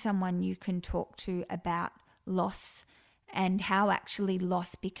find someone you can talk to about loss and how actually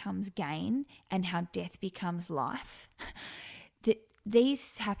loss becomes gain and how death becomes life,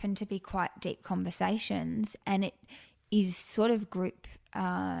 these happen to be quite deep conversations, and it is sort of group,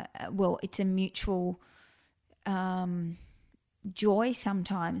 it's a mutual joy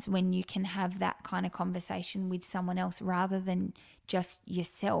sometimes when you can have that kind of conversation with someone else rather than just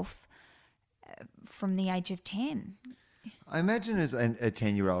yourself from the age of 10. I imagine as a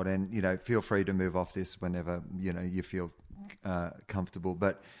 10-year-old, and, you know, feel free to move off this whenever, you know, you feel comfortable,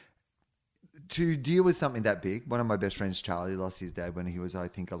 but to deal with something that big, one of my best friends, Charlie, lost his dad when he was, I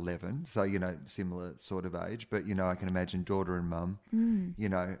think, 11. So, you know, similar sort of age. But, you know, I can imagine daughter and mum, you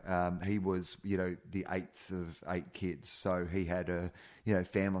know, he was, you know, the 8th of 8 kids. So he had a, you know,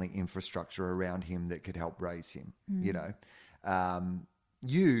 family infrastructure around him that could help raise him, you know.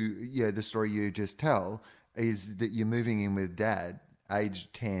 The story you just tell is that you're moving in with dad, age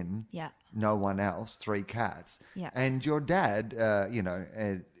 10, no one else, 3 cats. And your dad, you know,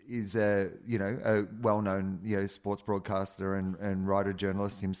 is a well-known, you know, sports broadcaster and writer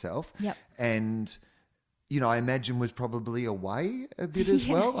journalist himself. And, you know, I imagine was probably away a bit as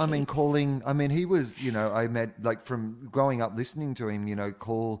well. I mean, he was, you know, from growing up listening to him, you know,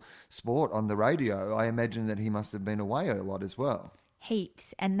 call sport on the radio, I imagine that he must have been away a lot as well.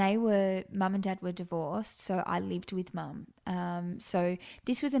 Heaps. And mum and dad were divorced, so I lived with mum. So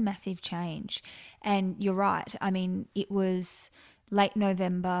this was a massive change. And you're right. I mean, it was late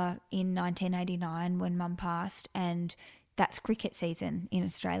November in 1989 when mum passed, and that's cricket season in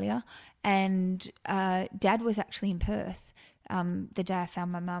Australia. And dad was actually in Perth the day I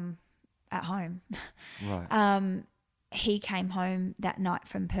found my mum at home. Right. He came home that night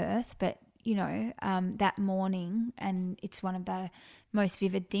from Perth, but, you know, that morning, and it's one of the most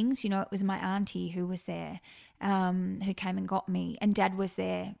vivid things, you know, it was my auntie who was there, who came and got me, and dad was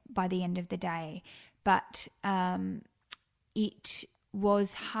there by the end of the day. But it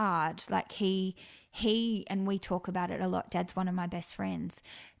was hard. Like he and we talk about it a lot. Dad's one of my best friends,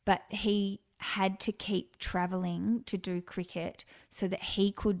 but he had to keep traveling to do cricket so that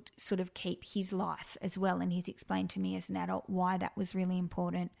he could sort of keep his life as well. And he's explained to me as an adult why that was really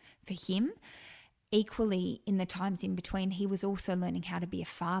important for him. Equally, in the times in between, he was also learning how to be a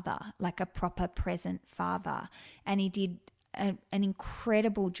father, like a proper present father. And he did an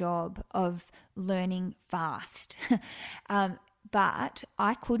incredible job of learning fast. But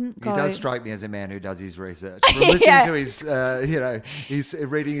I couldn't go... He does strike me as a man who does his research. From listening to his, you know, he's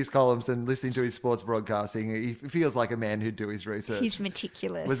reading his columns and listening to his sports broadcasting, he feels like a man who'd do his research. He's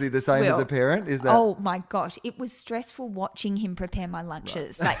meticulous. Was he the same as a parent? Is that? Oh my gosh, it was stressful watching him prepare my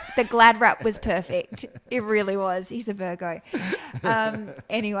lunches. Right. Like the Glad wrap was perfect. It really was. He's a Virgo.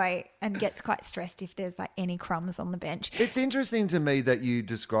 Anyway, and gets quite stressed if there's like any crumbs on the bench. It's interesting to me that you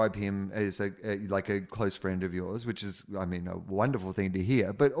describe him as like a close friend of yours, which is, I mean, a wonderful thing to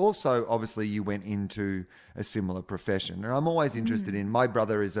hear. But also, obviously, you went into a similar profession. And I'm always interested in, my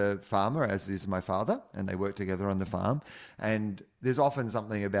brother is a farmer, as is my father, and they work together on the farm. And there's often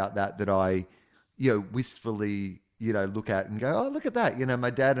something about that I, wistfully, look at and go, oh, look at that.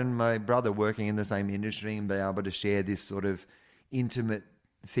 My dad and my brother working in the same industry and being able to share this sort of intimate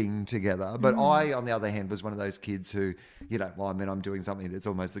thing together. But I, on the other hand, was one of those kids who, I'm doing something that's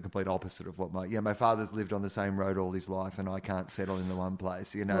almost the complete opposite of what my father's lived on the same road all his life and I can't settle in the one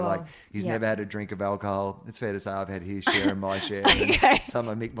place, Well, he's yeah. never had a drink of alcohol. It's fair to say I've had his share and my share and Okay. some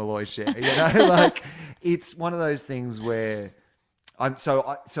of Mick Malloy's share, it's one of those things where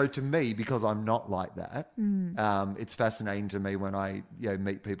so to me, because I'm not like that, it's fascinating to me when I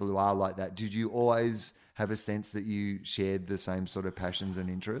meet people who are like that. Did you always have a sense that you shared the same sort of passions and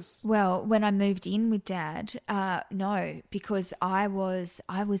interests? Well, when I moved in with Dad, no, because I was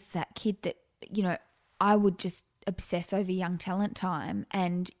that kid that, I would just obsess over Young Talent Time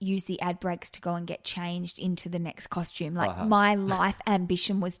and use the ad breaks to go and get changed into the next costume. Like my life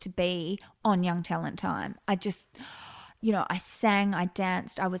ambition was to be on Young Talent Time. I just, I sang, I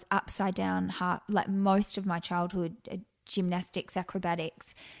danced, I was upside down, like most of my childhood, gymnastics,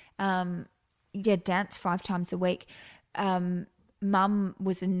 acrobatics, dance 5 times a week. Mum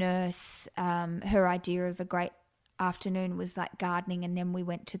was a nurse. Her idea of a great afternoon was like gardening, and then we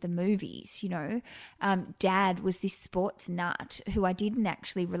went to the movies, Dad was this sports nut who I didn't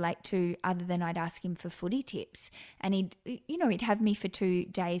actually relate to other than I'd ask him for footy tips. And he'd have me for 2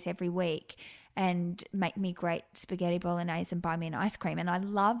 days every week and make me great spaghetti bolognese and buy me an ice cream. And I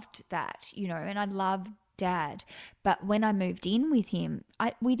loved that, and I loved Dad. But when I moved in with him,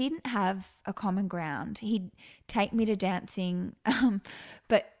 we didn't have a common ground. He'd take me to dancing,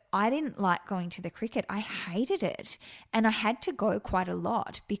 but I didn't like going to the cricket. I hated it. And I had to go quite a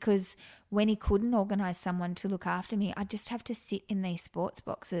lot because when he couldn't organise someone to look after me, I'd just have to sit in these sports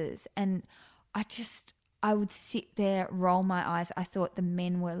boxes. And I would sit there, roll my eyes. I thought the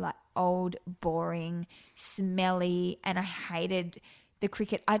men were like old, boring, smelly, and I hated the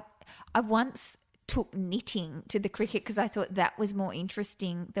cricket. I once took knitting to the cricket because I thought that was more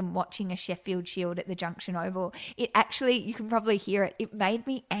interesting than watching a Sheffield Shield at the Junction Oval. It actually, you can probably hear it, it made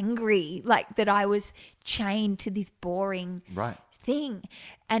me angry, like that I was chained to this boring thing.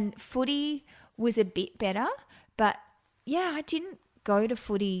 And footy was a bit better, but yeah, I didn't go to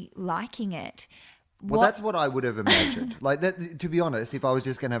footy liking it. Well, that's what I would have imagined. Like that, to be honest, if I was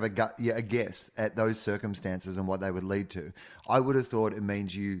just going to have a guess at those circumstances and what they would lead to, I would have thought it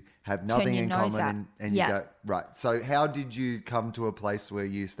means you have nothing in common and you go, right. So how did you come to a place where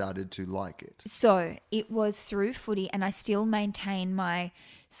you started to like it? So it was through footy, and I still maintain my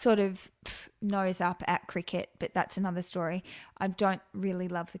sort of nose up at cricket, but that's another story. I don't really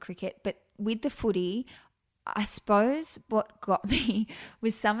love the cricket, but with the footy, I suppose what got me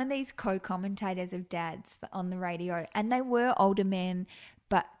was some of these co-commentators of Dad's on the radio, and they were older men,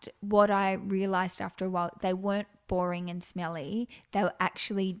 but what I realised after a while, they weren't boring and smelly. They were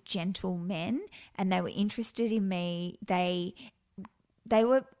actually gentle men, and they were interested in me.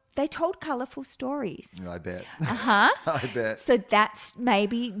 They told colourful stories. I bet. I bet. So that's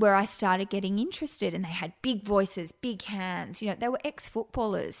maybe where I started getting interested, and they had big voices, big hands. They were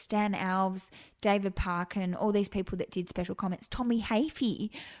ex-footballers, Stan Alves, David Parkin, all these people that did special comments. Tommy Hafey,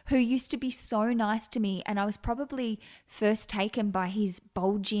 who used to be so nice to me, and I was probably first taken by his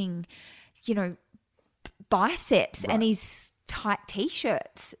bulging, biceps and his tight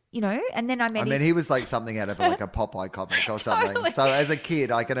T-shirts, and then I met he was like something out of like a Popeye comic or something. Totally. So as a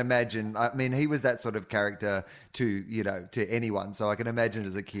kid, I can imagine, he was that sort of character to anyone. So I can imagine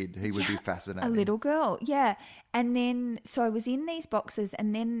as a kid, he would be fascinating. A little girl, yeah. And then, so I was in these boxes,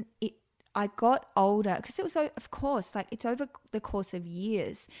 and then I got older because it was, of course, like it's over the course of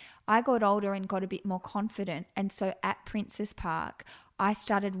years. I got older and got a bit more confident. And so at Princess Park, I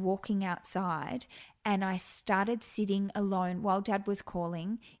started walking outside and I started sitting alone while Dad was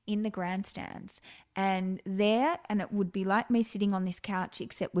calling in the grandstands. And it would be like me sitting on this couch,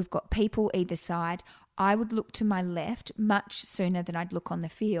 except we've got people either side. I would look to my left much sooner than I'd look on the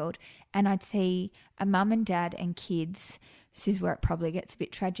field, and I'd see a mum and dad and kids. This is where it probably gets a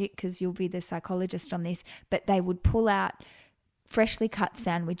bit tragic because you'll be the psychologist on this, but they would pull out freshly cut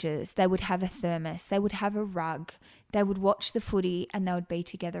sandwiches. They would have a thermos. They would have a rug. They would watch the footy and they would be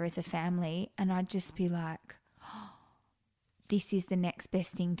together as a family. And I'd just be like, oh, this is the next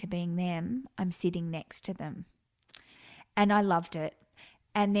best thing to being them. I'm sitting next to them. And I loved it.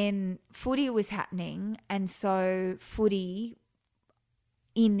 And then footy was happening. And so footy,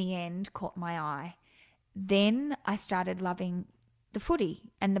 in the end, caught my eye. Then I started loving the footy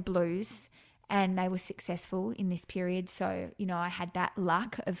and the Blues. and they were successful in this period. So, you know, I had that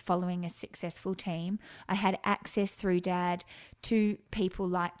luck of following a successful team. I had access through Dad to people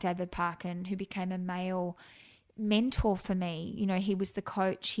like David Parkin, who became a male mentor for me. You know, he was the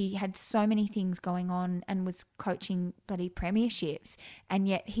coach. He had so many things going on and was coaching bloody premierships, and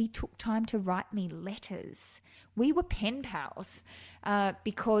yet he took time to write me letters. We were pen pals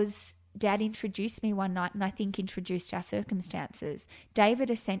because Dad introduced me one night, and I think introduced our circumstances. David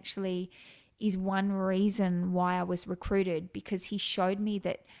essentially is one reason why I was recruited, because he showed me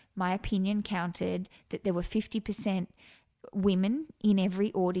that my opinion counted, that there were 50% women in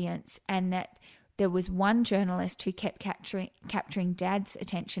every audience, and that there was one journalist who kept capturing Dad's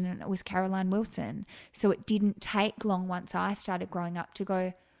attention, and it was Caroline Wilson. So it didn't take long once I started growing up to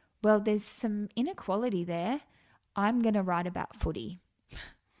go, well, there's some inequality there. I'm going to write about footy.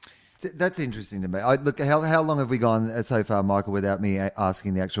 That's interesting to me. Look, how long have we gone so far, Michael, without me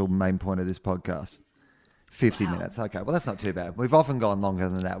asking the actual main point of this podcast? 50 minutes. Okay, well, that's not too bad. We've often gone longer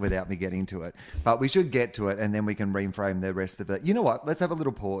than that without me getting to it. But we should get to it, and then we can reframe the rest of it. You know what? Let's have a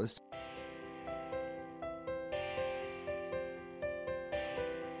little pause.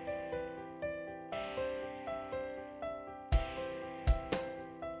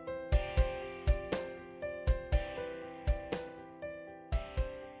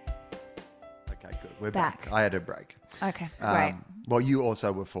 We're back. I had a break. Okay, great. Well, you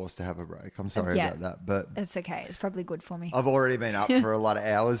also were forced to have a break. I'm sorry about that, but it's okay. It's probably good for me. I've already been up for a lot of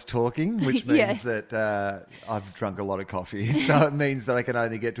hours talking, which means Yes. that I've drunk a lot of coffee. So it means that I can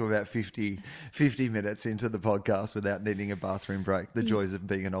only get to about 50 minutes into the podcast without needing a bathroom break. The joys of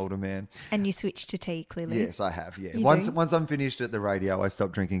being an older man. And you switched to tea, clearly. Yes, I have. Yeah. You Once do? I'm finished at the radio, I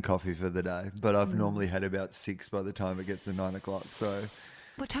stop drinking coffee for the day. But I've normally had about 6 by the time it gets to 9 o'clock. So,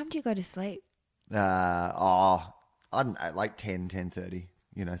 What time do you go to sleep? I don't know, like 10:30,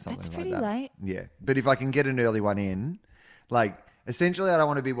 you know, something That's like pretty that. late. Yeah. But if I can get an early one in, like, essentially I don't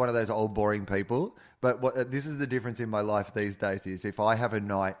want to be one of those old boring people, but this is the difference in my life these days is if I have a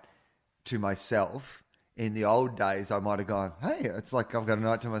night to myself, in the old days I might have gone, hey, it's like I've got a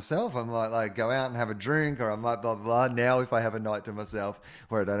night to myself. I might like go out and have a drink, or I might blah, blah, blah. Now if I have a night to myself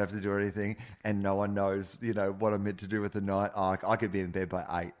where I don't have to do anything and no one knows, you know, what I'm meant to do with the night, I could be in bed by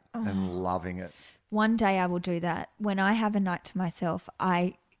 8 and loving it. One day I will do that. When I have a night to myself,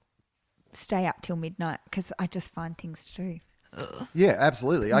 I stay up till midnight because I just find things to do. Yeah,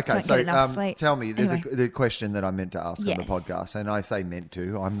 absolutely. Okay, Don't so get enough sleep. tell me, there's Anyway. the question that I meant to ask on the Yes. podcast, and I say meant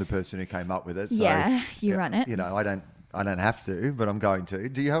to. I'm the person who came up with it. So, Yeah, you run it. You know, I don't have to, but I'm going to.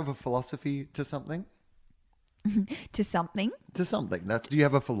 Do you have a philosophy to something? To something. To something. Do you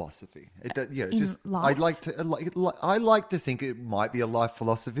have a philosophy? In life? I like to think it might be a life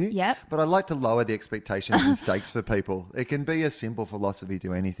philosophy. Yep. But I like to lower the expectations and stakes for people. It can be a simple philosophy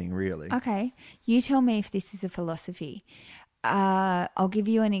to anything, really. Okay. You tell me if this is a philosophy. I'll give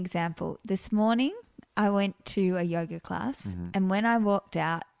you an example. This morning, I went to a yoga class, and when I walked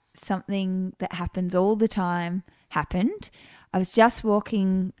out, something that happens all the time happened. I was just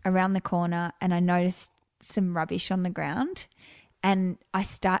walking around the corner, and I noticed some rubbish on the ground, and I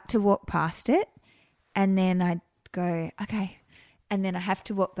start to walk past it, and then I go, okay, and then I have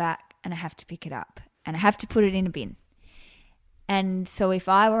to walk back, and I have to pick it up, and I have to put it in a bin. And so if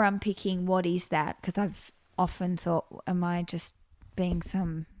I were unpicking what is that, because I've often thought, am I just being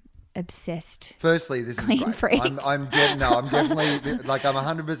some obsessed? Firstly, this is Clean great. freak. I'm definitely like I'm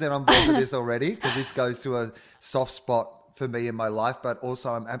 100% on board with this already, because this goes to a soft spot for me in my life, but also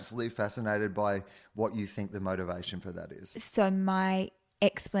I'm absolutely fascinated by what you think the motivation for that is. So my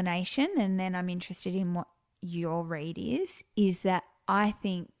explanation, and then I'm interested in what your read is that I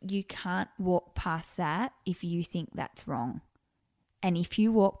think you can't walk past that if you think that's wrong. And if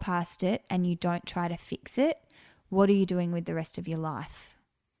you walk past it and you don't try to fix it, what are you doing with the rest of your life?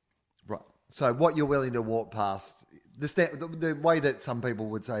 Right. So what you're willing to walk past, the way that some people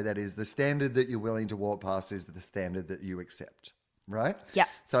would say that is the standard that you're willing to walk past is the standard that you accept, right? Yep.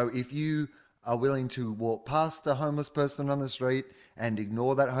 So if you are willing to walk past a homeless person on the street and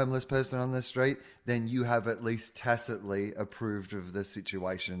ignore that homeless person on the street, then you have at least tacitly approved of the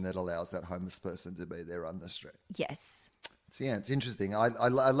situation that allows that homeless person to be there on the street. Yes. So yeah, it's interesting. I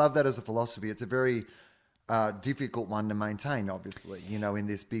love that as a philosophy. It's a very difficult one to maintain, obviously, you know, in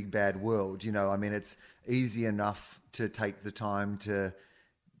this big bad world. You know, I mean, it's easy enough to take the time to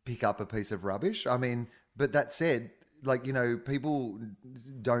pick up a piece of rubbish. I mean, but that said, like, you know, people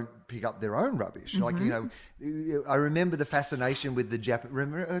don't pick up their own rubbish. Like, I remember the fascination with the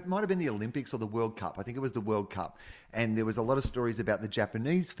remember, it might have been the Olympics or the World Cup. I think it was the World Cup. And there was a lot of stories about the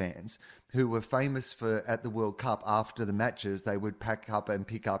Japanese fans who were famous for, at the World Cup, after the matches, they would pack up and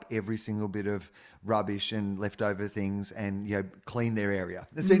pick up every single bit of rubbish and leftover things and, clean their area.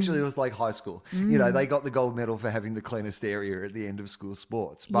 Essentially, it was like high school. They got the gold medal for having the cleanest area at the end of school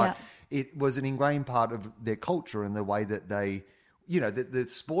sports. But it was an ingrained part of their culture and the way that they, the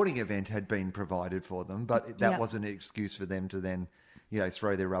sporting event had been provided for them, but that wasn't an excuse for them to then,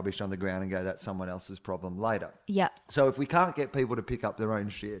 throw their rubbish on the ground and go, that's someone else's problem later. Yeah. So if we can't get people to pick up their own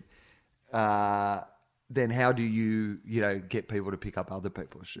shit, then how do you, get people to pick up other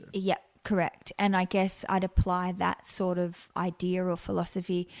people's shit? Yeah, correct. And I guess I'd apply that sort of idea or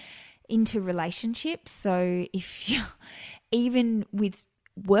philosophy into relationships. So if you, even with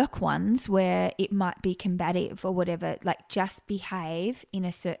work ones where it might be combative or whatever, like just behave in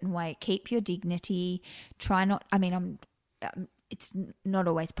a certain way, keep your dignity, try not, it's not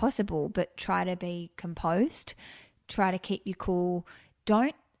always possible, but try to be composed, try to keep you cool.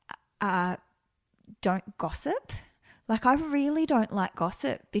 Don't gossip. Like, I really don't like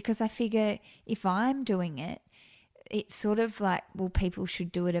gossip because I figure if I'm doing it, it's sort of like, well, people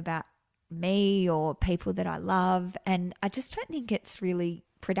should do it about me or people that I love, and I just don't think it's really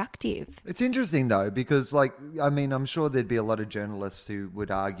productive. It's interesting though, because I'm sure there'd be a lot of journalists who would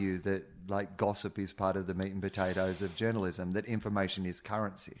argue that gossip is part of the meat and potatoes of journalism, that information is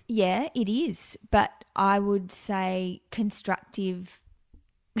currency. Yeah, it is. But I would say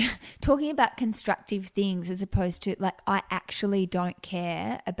talking about constructive things as opposed to I actually don't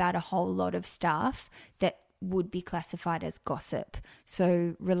care about a whole lot of stuff that would be classified as gossip.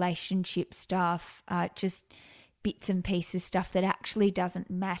 So relationship stuff, just bits and pieces, stuff that actually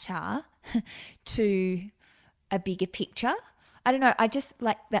doesn't matter to a bigger picture. I don't know. I just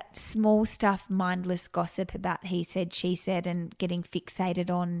like that small stuff, mindless gossip about he said, she said, and getting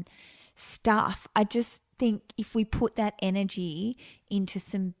fixated on stuff. I just think if we put that energy into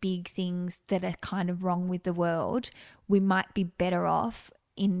some big things that are kind of wrong with the world, we might be better off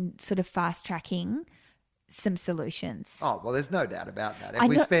in sort of fast tracking some solutions. Oh, well, there's no doubt about that. If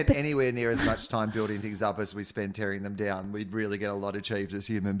we spent anywhere near as much time building things up as we spend tearing them down, we'd really get a lot achieved as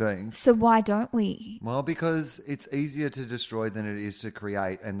human beings. So why don't we? Well, because it's easier to destroy than it is to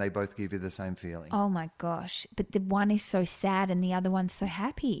create, and they both give you the same feeling. Oh my gosh. But the one is so sad and the other one's so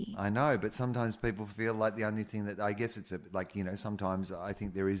happy. I know, but sometimes people feel like the only thing that, I guess it's sometimes I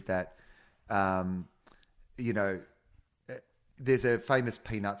think there is that, there's a famous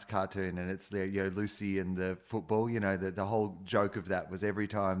Peanuts cartoon, and it's Lucy and the football. The whole joke of that was every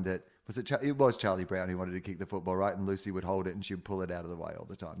time that it was Charlie Brown who wanted to kick the football, right? And Lucy would hold it and she would pull it out of the way all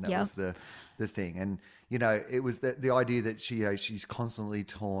the time. That was the thing. And it was the idea that she's constantly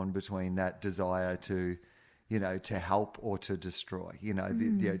torn between that desire to to help or to destroy,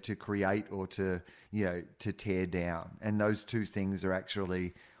 to create or to tear down. And those two things are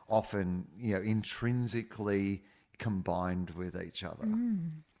actually often intrinsically combined with each other.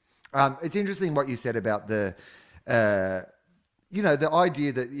 It's interesting what you said about the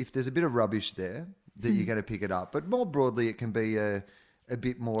idea that if there's a bit of rubbish there, that you're going to pick it up. But more broadly, it can be a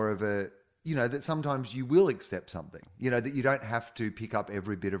bit more of a, that sometimes you will accept something, that you don't have to pick up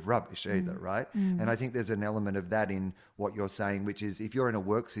every bit of rubbish either, right? And I think there's an element of that in what you're saying, which is if you're in a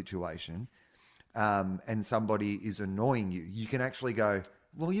work situation and somebody is annoying you, you can actually go,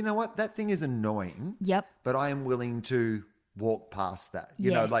 well, you know what? That thing is annoying. Yep. But I am willing to walk past that.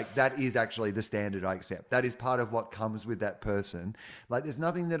 That is actually the standard I accept. That is part of what comes with that person. There's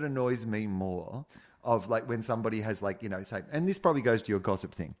nothing that annoys me more of when somebody has say, and this probably goes to your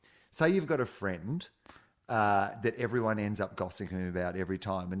gossip thing. Say you've got a friend that everyone ends up gossiping about every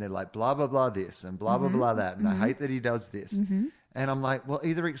time, and they're like, blah, blah, blah this and blah, blah, blah that. And I hate that he does this. And I'm like, well,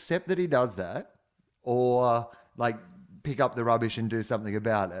 either accept that he does that or pick up the rubbish and do something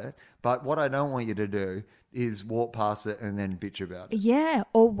about it. But what I don't want you to do is walk past it and then bitch about it. Yeah,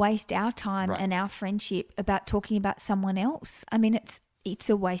 or waste our time and our friendship about talking about someone else. I mean, it's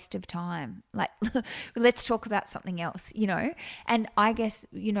a waste of time. Let's talk about something else, And I guess,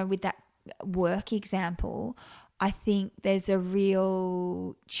 with that work example, I think there's a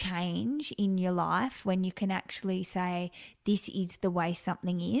real change in your life when you can actually say, this is the way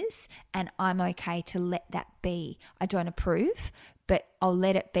something is, and I'm okay to let that be. I don't approve, but I'll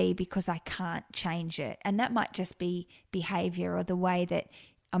let it be because I can't change it. And that might just be behavior or the way that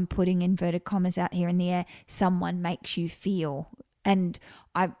I'm putting inverted commas out here in the air, someone makes you feel. And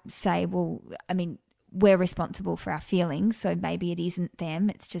I say, well, I mean, we're responsible for our feelings, so maybe it isn't them,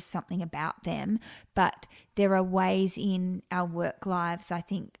 it's just something about them. But there are ways in our work lives, I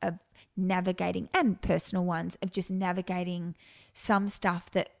think, of navigating, and personal ones, of just navigating some stuff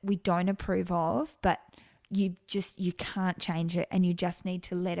that we don't approve of, but you can't change it, and you just need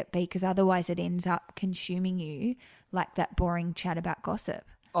to let it be, because otherwise it ends up consuming you like that boring chat about gossip.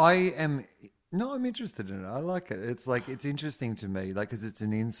 I'm interested in it. I like it. It's like, it's interesting to me, like, because it's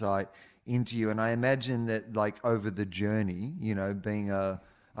an insight into you. And I imagine that, like, over the journey, you know,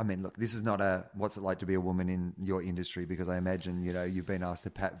 look, this is not what's it like to be a woman in your industry, because I imagine, you know, you've been asked a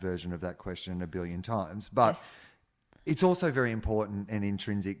pat version of that question a billion times. But Yes. It's also very important and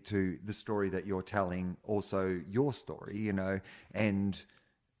intrinsic to the story that you're telling, also your story, you know, and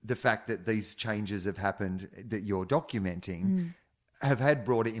the fact that these changes have happened that you're documenting have had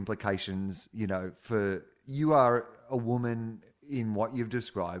broader implications, you know, for you are a woman in what you've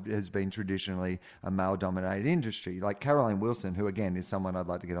described has been traditionally a male-dominated industry. Like Caroline Wilson, who, again, is someone I'd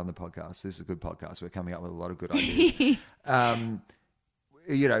like to get on the podcast. This is a good podcast. We're coming up with a lot of good ideas.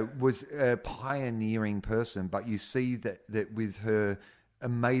 You know, was a pioneering person, but you see that with her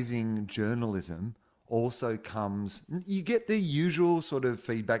amazing journalism also comes, you get the usual sort of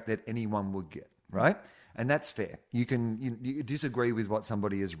feedback that anyone would get, right? And that's fair. You disagree with what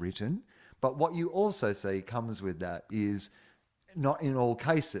somebody has written, but what you also see comes with that is, not in all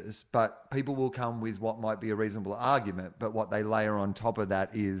cases, but people will come with what might be a reasonable argument, but what they layer on top of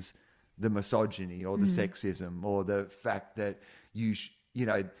that is the misogyny or the sexism or the fact that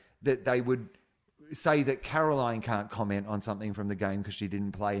that they would say that Caroline can't comment on something from the game because she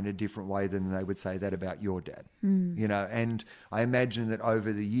didn't play in a different way than they would say that about your dad. You know, and I imagine that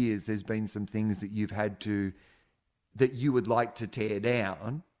over the years there's been some things that you've had to, that you would like to tear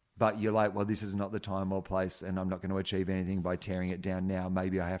down, but you're like, well, this is not the time or place, and I'm not going to achieve anything by tearing it down now.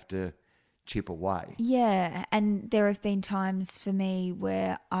 Maybe I have to chip away. Yeah, and there have been times for me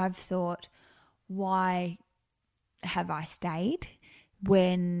where I've thought, why have I stayed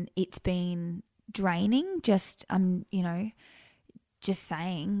when it's been draining? Just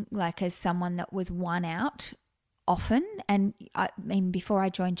saying, like, as someone that was one out often, and I mean, before I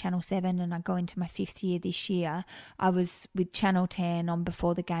joined Channel 7 and I go into my 5th year this year, I was with Channel 10 on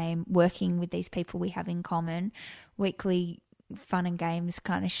Before the Game, working with these people we have in common, weekly fun and games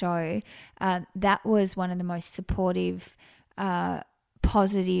kind of show. That was one of the most supportive,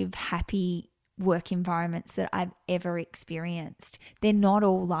 positive, happy work environments that I've ever experienced. They're not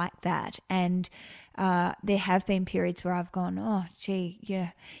all like that. And there have been periods where I've gone, oh, gee,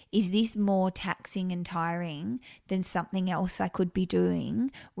 yeah, is this more taxing and tiring than something else I could be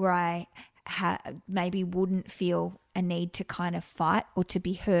doing where I maybe wouldn't feel a need to kind of fight or to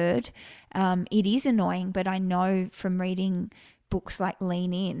be heard? It is annoying, but I know from reading books like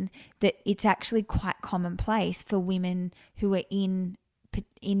Lean In that it's actually quite commonplace for women who are in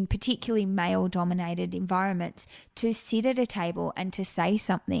particularly male-dominated environments to sit at a table and to say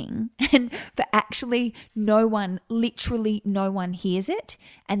something, and for actually literally no one hears it,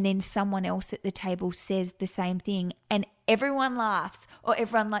 and then someone else at the table says the same thing and everyone laughs, or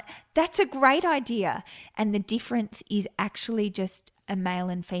everyone like, that's a great idea. And the difference is actually just a male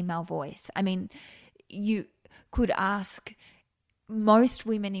and female voice. I mean, you could ask, most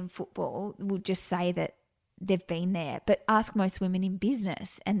women in football will just say that they've been there, but ask most women in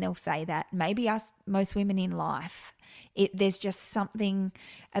business and they'll say that. Maybe ask most women in life. There's just something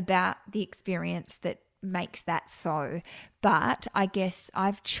about the experience that makes that so. But I guess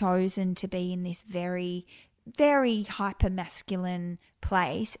I've chosen to be in this very, very hyper masculine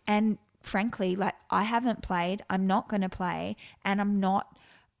place, and frankly, like, I haven't played, I'm not going to play, and I'm not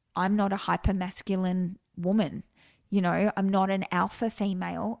a hyper masculine woman. You know, I'm not an alpha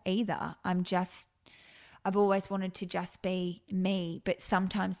female either. I've always wanted to just be me, but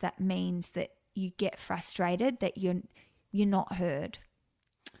sometimes that means that you get frustrated that you're not heard.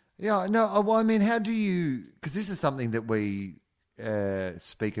 Yeah, no, well, I mean, how do you, because this is something that we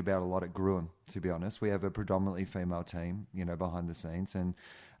speak about a lot at Gruen, to be honest. We have a predominantly female team, you know, behind the scenes, and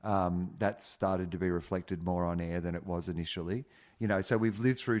that's started to be reflected more on air than it was initially. You know, so we've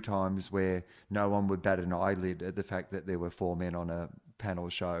lived through times where no one would bat an eyelid at the fact that there were 4 men on a panel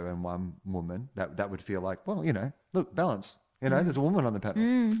show and 1 woman. That would feel like, well, you know, look, balance. You know, there's a woman on the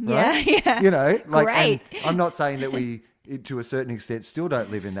panel. Right? Yeah. You know, like, Great. and I'm not saying that we, to a certain extent, still don't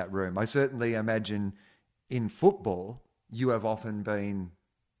live in that room. I certainly imagine in football, you have often been,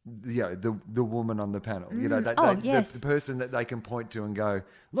 you know, the woman on the panel. You know, yes. the person that they can point to and go,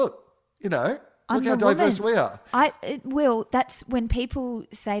 look, you know, Look how the woman. diverse we are. That's when people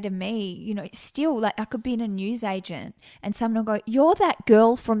say to me, still, like, I could be in a newsagent and someone will go, "You're that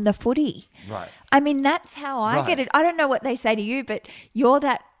girl from the footy." Right. I mean, that's how I Right. get it. I don't know what they say to you, but you're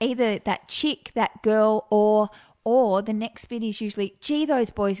either that chick, that girl, or the next bit is usually, "Gee, those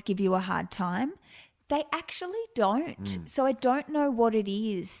boys give you a hard time." They actually don't. So I don't know what it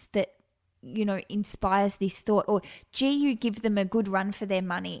is that, inspires this thought, or, "Gee, you give them a good run for their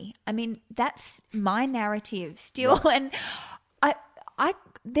money." I mean, that's my narrative still. Right. And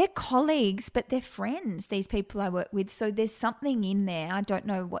they're colleagues, but they're friends, these people I work with. So there's something in there. I don't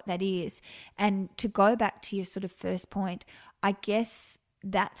know what that is. And to go back to your sort of first point, I guess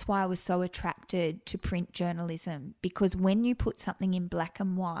that's why I was so attracted to print journalism, because when you put something in black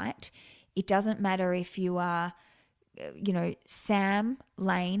and white, it doesn't matter if you are, Sam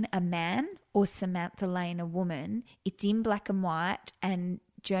Lane, a man, or Samantha Lane, a woman. It's in black and white, and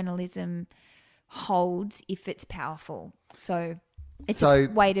journalism holds if it's powerful. So it's a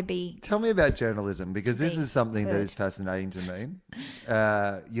way to be. Tell me about journalism, because this is something that is fascinating to me.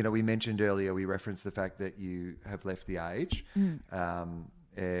 We mentioned earlier, we referenced the fact that you have left The Age.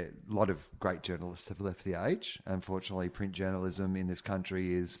 A lot of great journalists have left The Age. Unfortunately, print journalism in this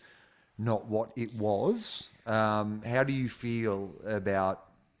country is not what it was. How do you feel about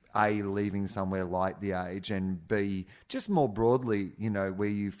A, leaving somewhere like The Age, and B, just more broadly, where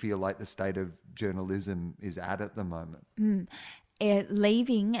you feel like the state of journalism is at the moment?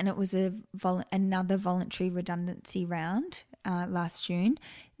 Leaving, and it was another voluntary redundancy round last June.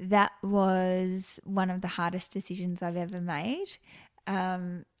 That was one of the hardest decisions I've ever made,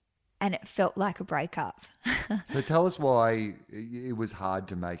 and it felt like a breakup. So tell us why it was hard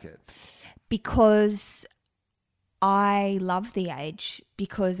to make it. Because I love The Age,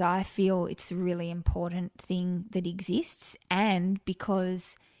 because I feel it's a really important thing that exists, and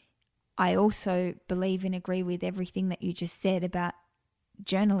because I also believe and agree with everything that you just said about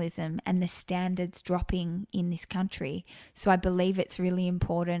journalism and the standards dropping in this country. So I believe it's really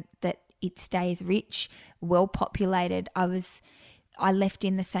important that it stays rich, well populated. I left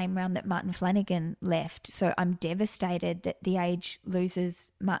in the same round that Martin Flanagan left, so I'm devastated that The Age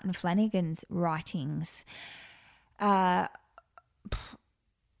loses Martin Flanagan's writings. I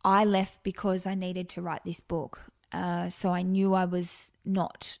left because I needed to write this book. So I knew I was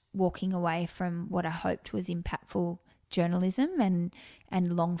not walking away from what I hoped was impactful journalism and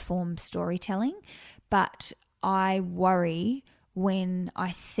long-form storytelling. But I worry when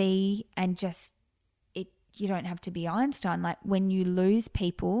I see, and just you don't have to be Einstein, like when you lose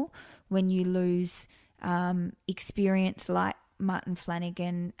people, when you lose experience like Martin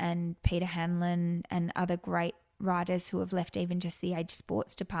Flanagan and Peter Hanlon and other great writers who have left even just the Age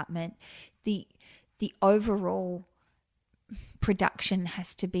Sports department, the overall production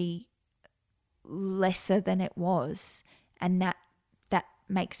has to be lesser than it was, and that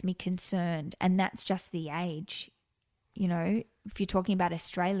makes me concerned. And that's just The Age. If you're talking about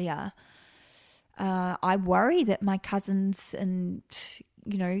Australia, I worry that my cousins and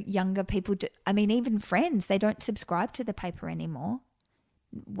younger people even friends, they don't subscribe to the paper anymore.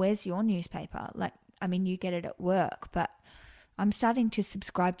 Where's your newspaper? You get it at work, but I'm starting to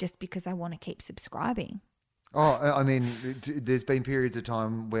subscribe just because I want to keep subscribing. There's been periods of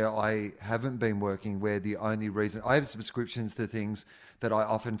time where I haven't been working, where the only reason I have subscriptions to things that I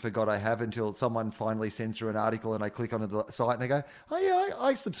often forgot I have until someone finally sends through an article and I click onto the site and I go, oh yeah,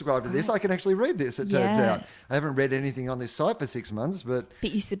 I subscribe to this. I can actually read this. It turns out I haven't read anything on this site for 6 months, but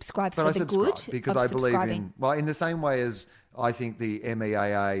you subscribe for the good because I believe in the same way as I think the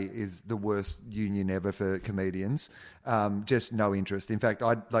MEAA is the worst union ever for comedians. Just no interest. In fact,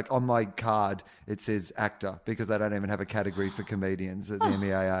 on my card it says actor, because they don't even have a category for comedians at the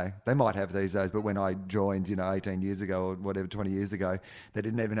MEAA. They might have these days, but when I joined, 18 years ago or whatever, 20 years ago, they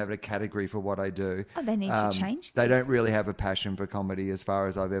didn't even have a category for what I do. Oh, they need to change this. They don't really have a passion for comedy as far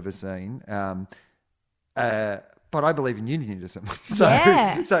as I've ever seen. But I believe in unionism. So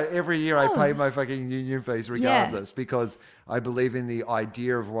every year I pay my fucking union fees regardless, because I believe in the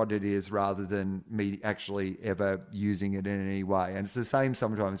idea of what it is rather than me actually ever using it in any way. And it's the same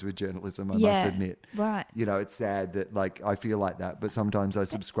sometimes with journalism, I must admit. Right. It's sad that I feel like that, but sometimes I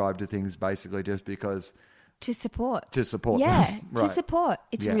subscribe to things basically just because... To support. Yeah, right. To support.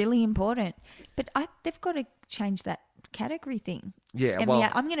 It's really important. But they've got to change that category thing. Yeah,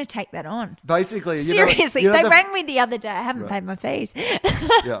 I'm going to take that on. Basically, seriously, they rang me the other day. I haven't paid my fees.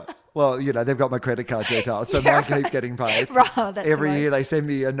 Yeah, Well, they've got my credit card details, so mine keep getting paid. Right, that's Every right. year they send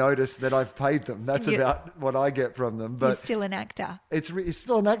me a notice that I've paid them. That's about what I get from them. You're But still an actor. it's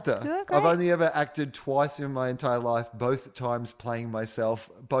still an actor. Oh, great. I've only ever acted twice in my entire life, both times playing myself,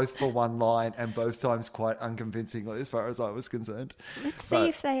 both for one line and both times quite unconvincingly as far as I was concerned. Let's see But-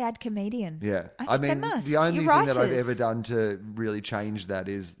 if they add comedian. Yeah. I think they must. the only You're thing that I've writers. ever done to really change that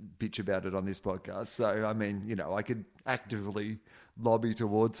is bitch about it on this podcast. So, I could actively lobby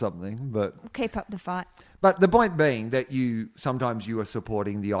towards something, but Keep up the fight. the point being that sometimes you are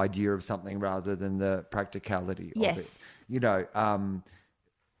supporting the idea of something rather than the practicality Yes. of it.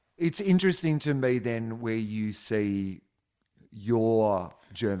 It's interesting to me then where you see your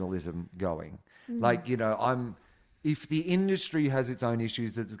journalism going. If the industry has its own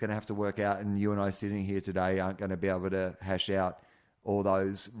issues that it's going to have to work out, and you and I sitting here today aren't going to be able to hash out all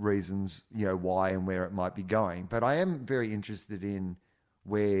those reasons, why and where it might be going. But I am very interested in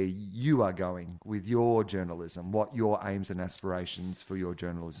where you are going with your journalism, what your aims and aspirations for your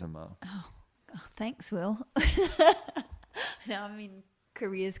journalism are. Oh, thanks, Will. Now I'm in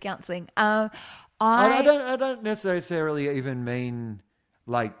careers counselling. I don't necessarily even mean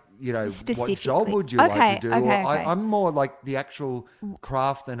what Specifically. job would you Okay, like to do? okay, Or okay. I'm more like the actual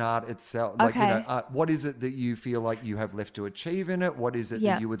craft and art itself. Okay. What is it that you feel like you have left to achieve in it? What is it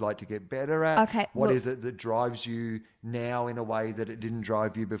Yeah. that you would like to get better at? Okay, What well- is it that drives you now in a way that it didn't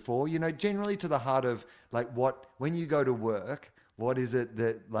drive you before? Generally to the heart of when you go to work, what is it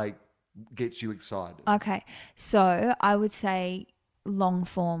that gets you excited? Okay. So I would say long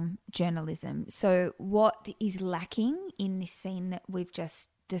form journalism. So what is lacking in this scene that we've just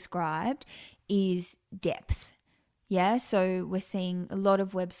described is depth. Yeah. So we're seeing a lot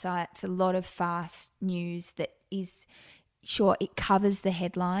of websites, a lot of fast news that is, sure, it covers the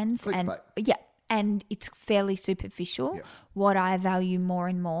headlines Clickbait. and it's fairly superficial. Yeah. What I value more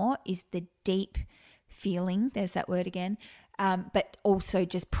and more is the deep feeling. There's that word again. But also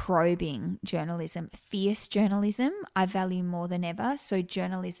just probing journalism, fierce journalism, I value more than ever. So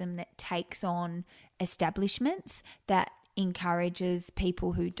journalism that takes on establishments, that encourages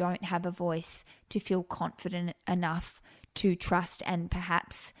people who don't have a voice to feel confident enough to trust and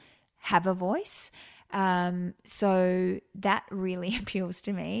perhaps have a voice. So that really appeals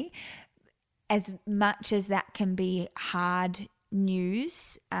to me. As much as that can be hard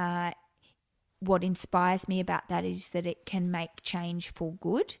news, what inspires me about that is that it can make change for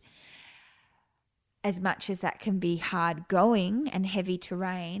good. As much as that can be hard going and heavy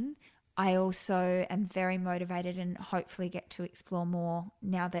terrain, I also am very motivated and hopefully get to explore more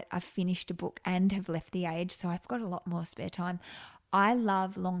now that I've finished a book and have left the age, so I've got a lot more spare time. I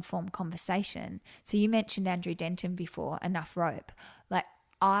love long form conversation. So you mentioned Andrew Denton before, Enough Rope.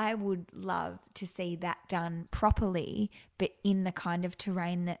 I would love to see that done properly, but in the kind of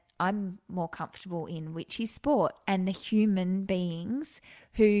terrain that I'm more comfortable in, which is sport and the human beings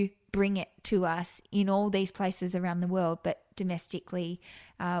who bring it to us in all these places around the world, but domestically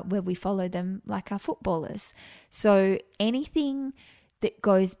where we follow them like our footballers. So anything that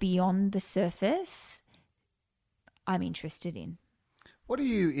goes beyond the surface, I'm interested in. What are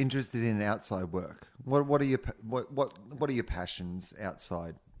you interested in outside work? What are your passions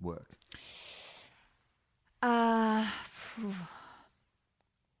outside work?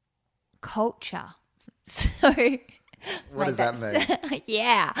 Culture. So What does that mean?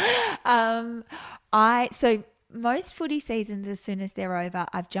 Yeah. So most footy seasons, as soon as they're over,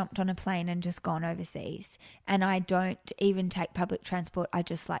 I've jumped on a plane and just gone overseas. And I don't even take public transport. I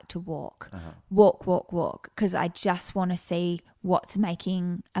just like to walk. Walk. Because I just want to see what's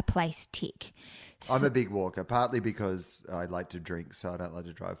making a place tick. I'm a big walker, partly because I like to drink, so I don't like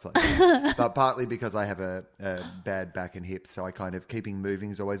to drive places. But partly because I have a bad back and hips, so I kind of keeping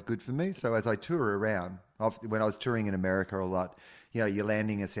moving is always good for me. So as I tour around, when I was touring in America a lot, you're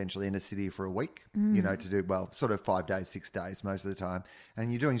landing essentially in a city for a week, to do, sort of 5 days, 6 days most of the time.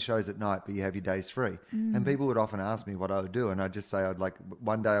 And you're doing shows at night, but you have your days free. And people would often ask me what I would do. And I'd just say,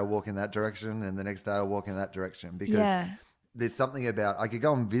 one day I'll walk in that direction and the next day I'll walk in that direction. Because there's something about, I could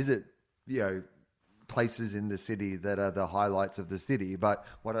go and visit, places in the city that are the highlights of the city. But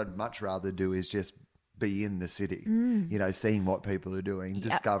what I'd much rather do is just be in the city, seeing what people are doing,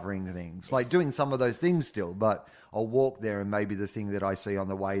 discovering things, doing some of those things still, but I'll walk there and maybe the thing that I see on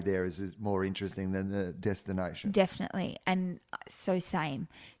the way there is more interesting than the destination. Definitely. And so same.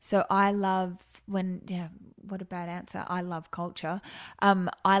 So I love what a bad answer. I love culture.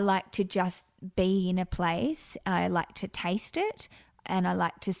 I like to just be in a place. I like to taste it and I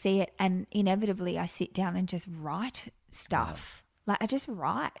like to see it. And inevitably I sit down and just write stuff. I just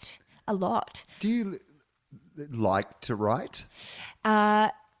write a lot. Do you like to write?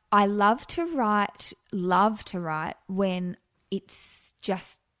 I love to write when it's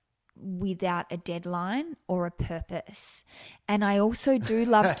just without a deadline or a purpose. And I also do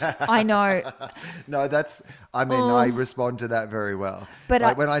love I know. No, I respond to that very well. But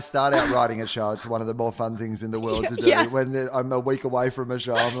like when I start out writing a show, it's one of the more fun things in the world to do. Yeah. When I'm a week away from a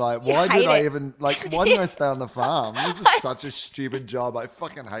show, I'm like, why did I stay on the farm? This is such a stupid job. I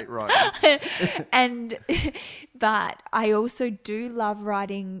fucking hate writing. But I also do love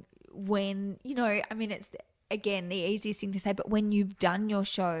writing when, it's again, the easiest thing to say, but when you've done your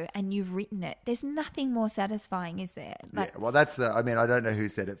show and you've written it, there's nothing more satisfying, is there? Yeah, well, I don't know who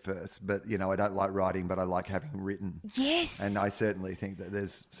said it first, but, I don't like writing, but I like having written. Yes. And I certainly think that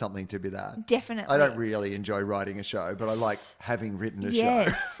there's something to be that. Definitely. I don't really enjoy writing a show, but I like having written a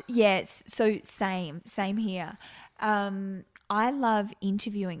show. Yes. So same here. I love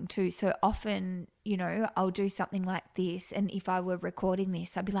interviewing too. So often, I'll do something like this, and if I were recording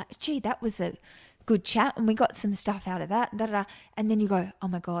this, I'd be like, gee, that was a good chat and we got some stuff out of that. And then you go, oh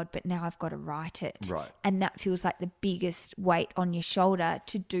my God, but now I've got to write it. Right. And that feels like the biggest weight on your shoulder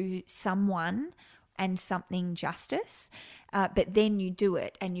to do someone and something justice. But then you do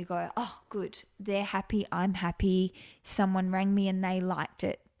it and you go, oh, good. They're happy. I'm happy. Someone rang me and they liked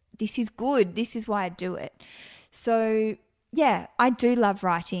it. This is good. This is why I do it. So yeah, I do love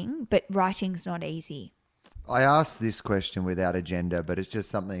writing, but writing's not easy. I asked this question without agenda, but it's just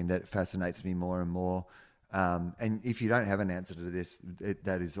something that fascinates me more and more. And if you don't have an answer to this,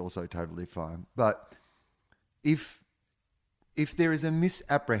 that is also totally fine. But if there is a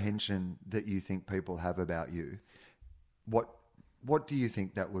misapprehension that you think people have about you, what do you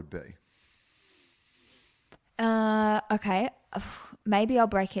think that would be? Okay. Maybe I'll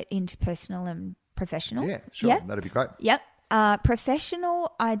break it into personal and professional. Yeah, sure. Yeah? That'd be great. Yep.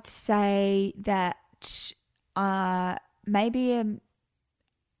 Professional, I'd say that maybe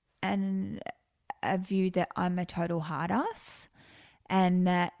a view that I'm a total hard ass, and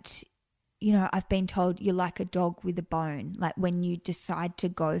that, I've been told you're like a dog with a bone, like when you decide to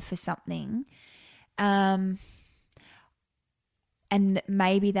go for something. And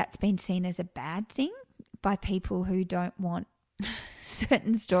maybe that's been seen as a bad thing by people who don't want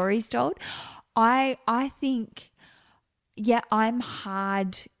certain stories told. I think, yeah, I'm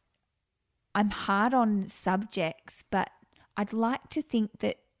hard on subjects, but I'd like to think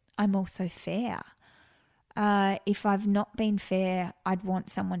that I'm also fair. If I've not been fair, I'd want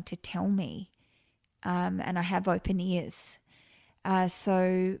someone to tell me, and I have open ears.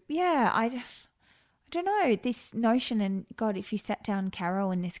 So, yeah, I don't know, this notion, and God, if you sat down Carol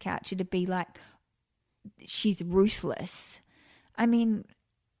on this couch, it'd be like she's ruthless. I mean,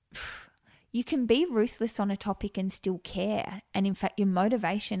 you can be ruthless on a topic and still care. And in fact, your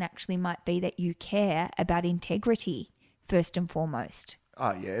motivation actually might be that you care about integrity first and foremost.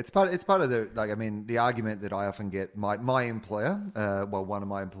 Oh yeah, it's part of the argument that I often get. My employer, one of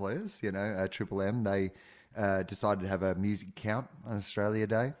my employers, Triple M, they decided to have a music count on Australia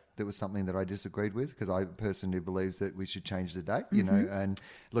Day. That was something that I disagreed with, because I'm a person who believes that we should change the date, and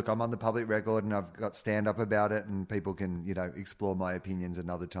look, I'm on the public record and I've got stand up about it, and people can, explore my opinions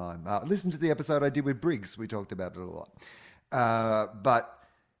another time. Listen to the episode I did with Briggs. We talked about it a lot. But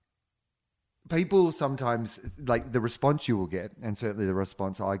people sometimes, like the response you will get, and certainly the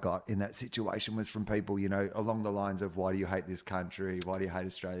response I got in that situation was from people, along the lines of, why do you hate this country? Why do you hate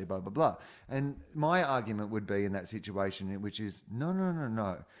Australia? Blah, blah, blah. And my argument would be in that situation, which is,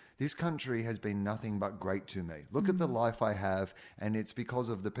 no. This country has been nothing but great to me. Look at the life I have, and it's because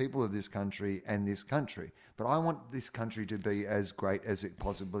of the people of this country and this country. But I want this country to be as great as it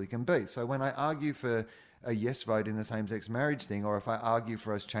possibly can be. So when I argue for a yes vote in the same-sex marriage thing, or if I argue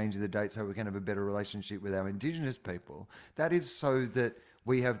for us changing the date so we can have a better relationship with our Indigenous people, that is so that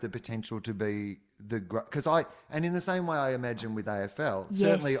we have the potential to be and in the same way I imagine with AFL, yes.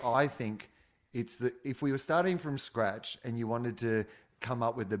 Certainly I think if we were starting from scratch and you wanted to come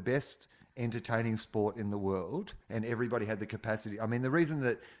up with the best entertaining sport in the world, and everybody had the capacity. I mean, the reason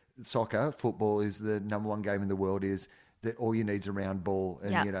that football is the number one game in the world is that all you need is a round ball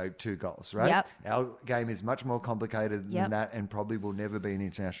and, 2 goals, right? Yep. Our game is much more complicated than that, and probably will never be an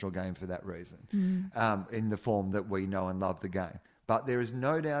international game for that reason, in the form that we know and love the game. But there is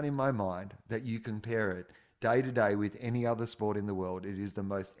no doubt in my mind that you compare it day to day with any other sport in the world. It is the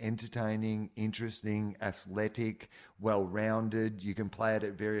most entertaining, interesting, athletic, well-rounded. You can play it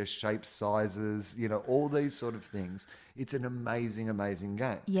at various shapes, sizes, all these sort of things. It's an amazing, amazing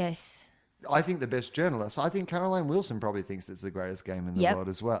game. Yes. I think the best journalist, I think Caroline Wilson probably thinks it's the greatest game in the world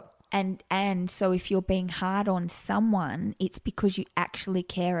as well. And so if you're being hard on someone, it's because you actually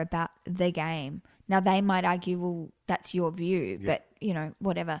care about the game, Now, they might argue, well, that's your view, but,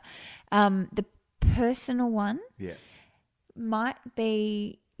 whatever. The personal one might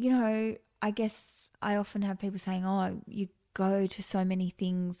be, I guess I often have people saying, oh, you go to so many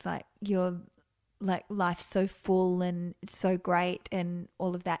things, like life's so full and it's so great and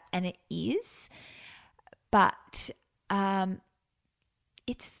all of that. And it is, but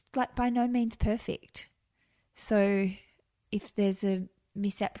it's like by no means perfect. So if there's a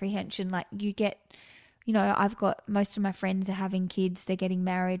misapprehension, like you get, I've got most of my friends are having kids, they're getting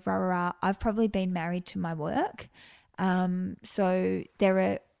married, rah, rah, rah. I've probably been married to my work. So there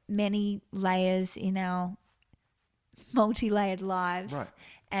are many layers in our multi-layered lives. Right.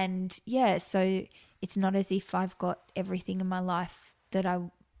 And so it's not as if I've got everything in my life that I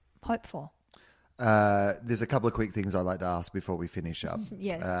hope for. There's a couple of quick things I'd like to ask before we finish up.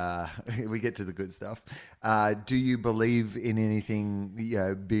 Yes. We get to the good stuff. Do you believe in anything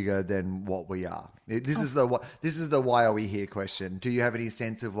bigger than what we are? This is the why are we here question. Do you have any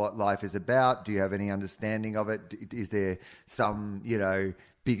sense of what life is about? Do you have any understanding of it? Is there some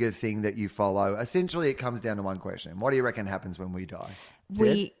bigger thing that you follow? Essentially, it comes down to one question: what do you reckon happens when we die?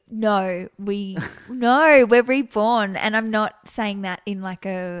 We're reborn. And I'm not saying that in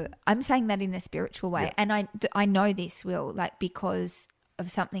I'm saying that in a spiritual way. Yeah. And I know this, Will, because of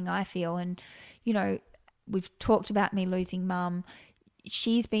something I feel. And, we've talked about me losing mum.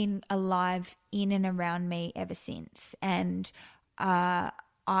 She's been alive in and around me ever since. And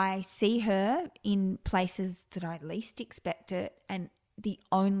I see her in places that I least expect it. And the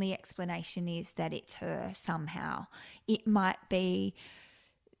only explanation is that it's her somehow. It might be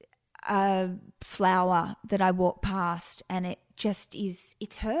a flower that I walk past and it just is,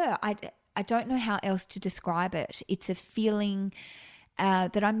 it's her. I don't know how else to describe it. It's a feeling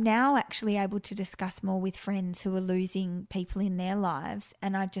that I'm now actually able to discuss more with friends who are losing people in their lives.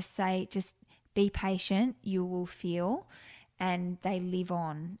 And I just say, just be patient, you will feel, and they live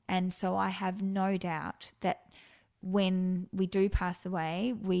on. And so I have no doubt that when we do pass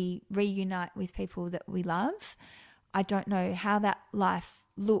away, we reunite with people that we love. I don't know how that life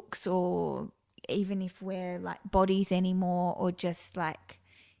looks, or even if we're like bodies anymore, or just like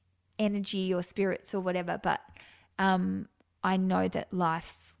energy or spirits or whatever. But I know that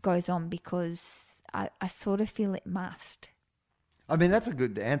life goes on because I sort of feel it must. I mean, that's a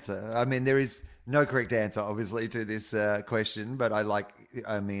good answer. I mean, there is no correct answer, obviously, to this question, but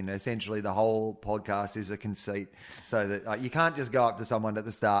essentially the whole podcast is a conceit, so that you can't just go up to someone at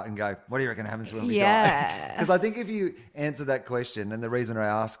the start and go, what do you reckon happens when we die? Because I think if you answer that question, and the reason I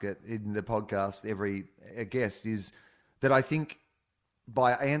ask it in the podcast, every guest, is that I think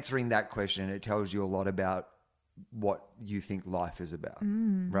by answering that question, it tells you a lot about what you think life is about,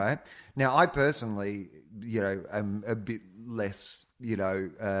 right? Now, I personally, am a bit less,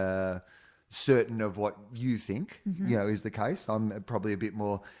 certain of what you think, is the case. I'm probably a bit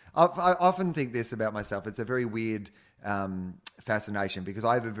more. I often think this about myself. It's a very weird fascination, because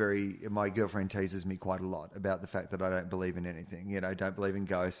my girlfriend teases me quite a lot about the fact that I don't believe in anything. Don't believe in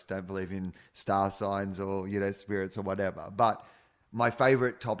ghosts, don't believe in star signs or spirits or whatever. But my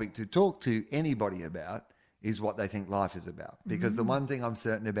favorite topic to talk to anybody about is what they think life is about. Because the one thing I'm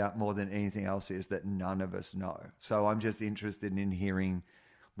certain about more than anything else is that none of us know. So I'm just interested in hearing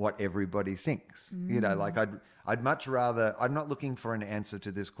what everybody thinks. I'd much rather, I'm not looking for an answer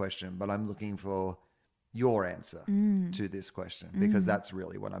to this question, but I'm looking for your answer to this question, because that's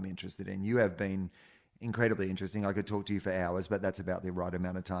really what I'm interested in. You have been incredibly interesting. I could talk to you for hours, but that's about the right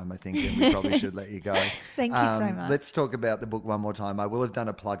amount of time, I think, and we probably should let you go. Thank you so much. Let's talk about the book one more time. I will have done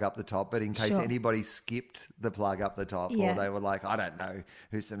a plug up the top, but in case anybody skipped the plug up the top, or they were like, I don't know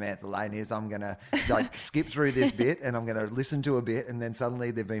who Samantha Lane is, I'm going to skip through this bit and I'm going to listen to a bit, and then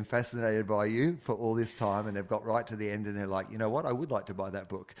suddenly they've been fascinated by you for all this time and they've got right to the end and they're like, you know what, I would like to buy that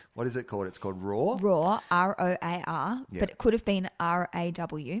book. What is it called? It's called Roar? Roar, R-O-A-R, but it could have been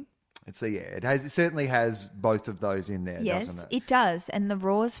R-A-W. It certainly has both of those in there, doesn't it? Yes, it does. And the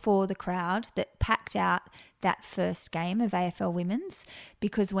roar's for the crowd that packed out that first game of AFL Women's,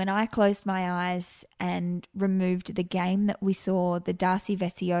 because when I closed my eyes and removed the game that we saw, the Darcy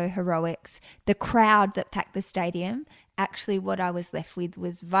Vesio heroics, the crowd that packed the stadium, actually what I was left with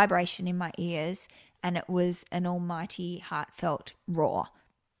was vibration in my ears, and it was an almighty, heartfelt roar.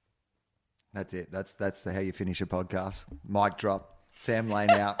 That's it. That's how you finish a podcast. Mic drop. Sam Lane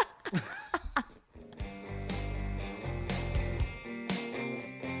out.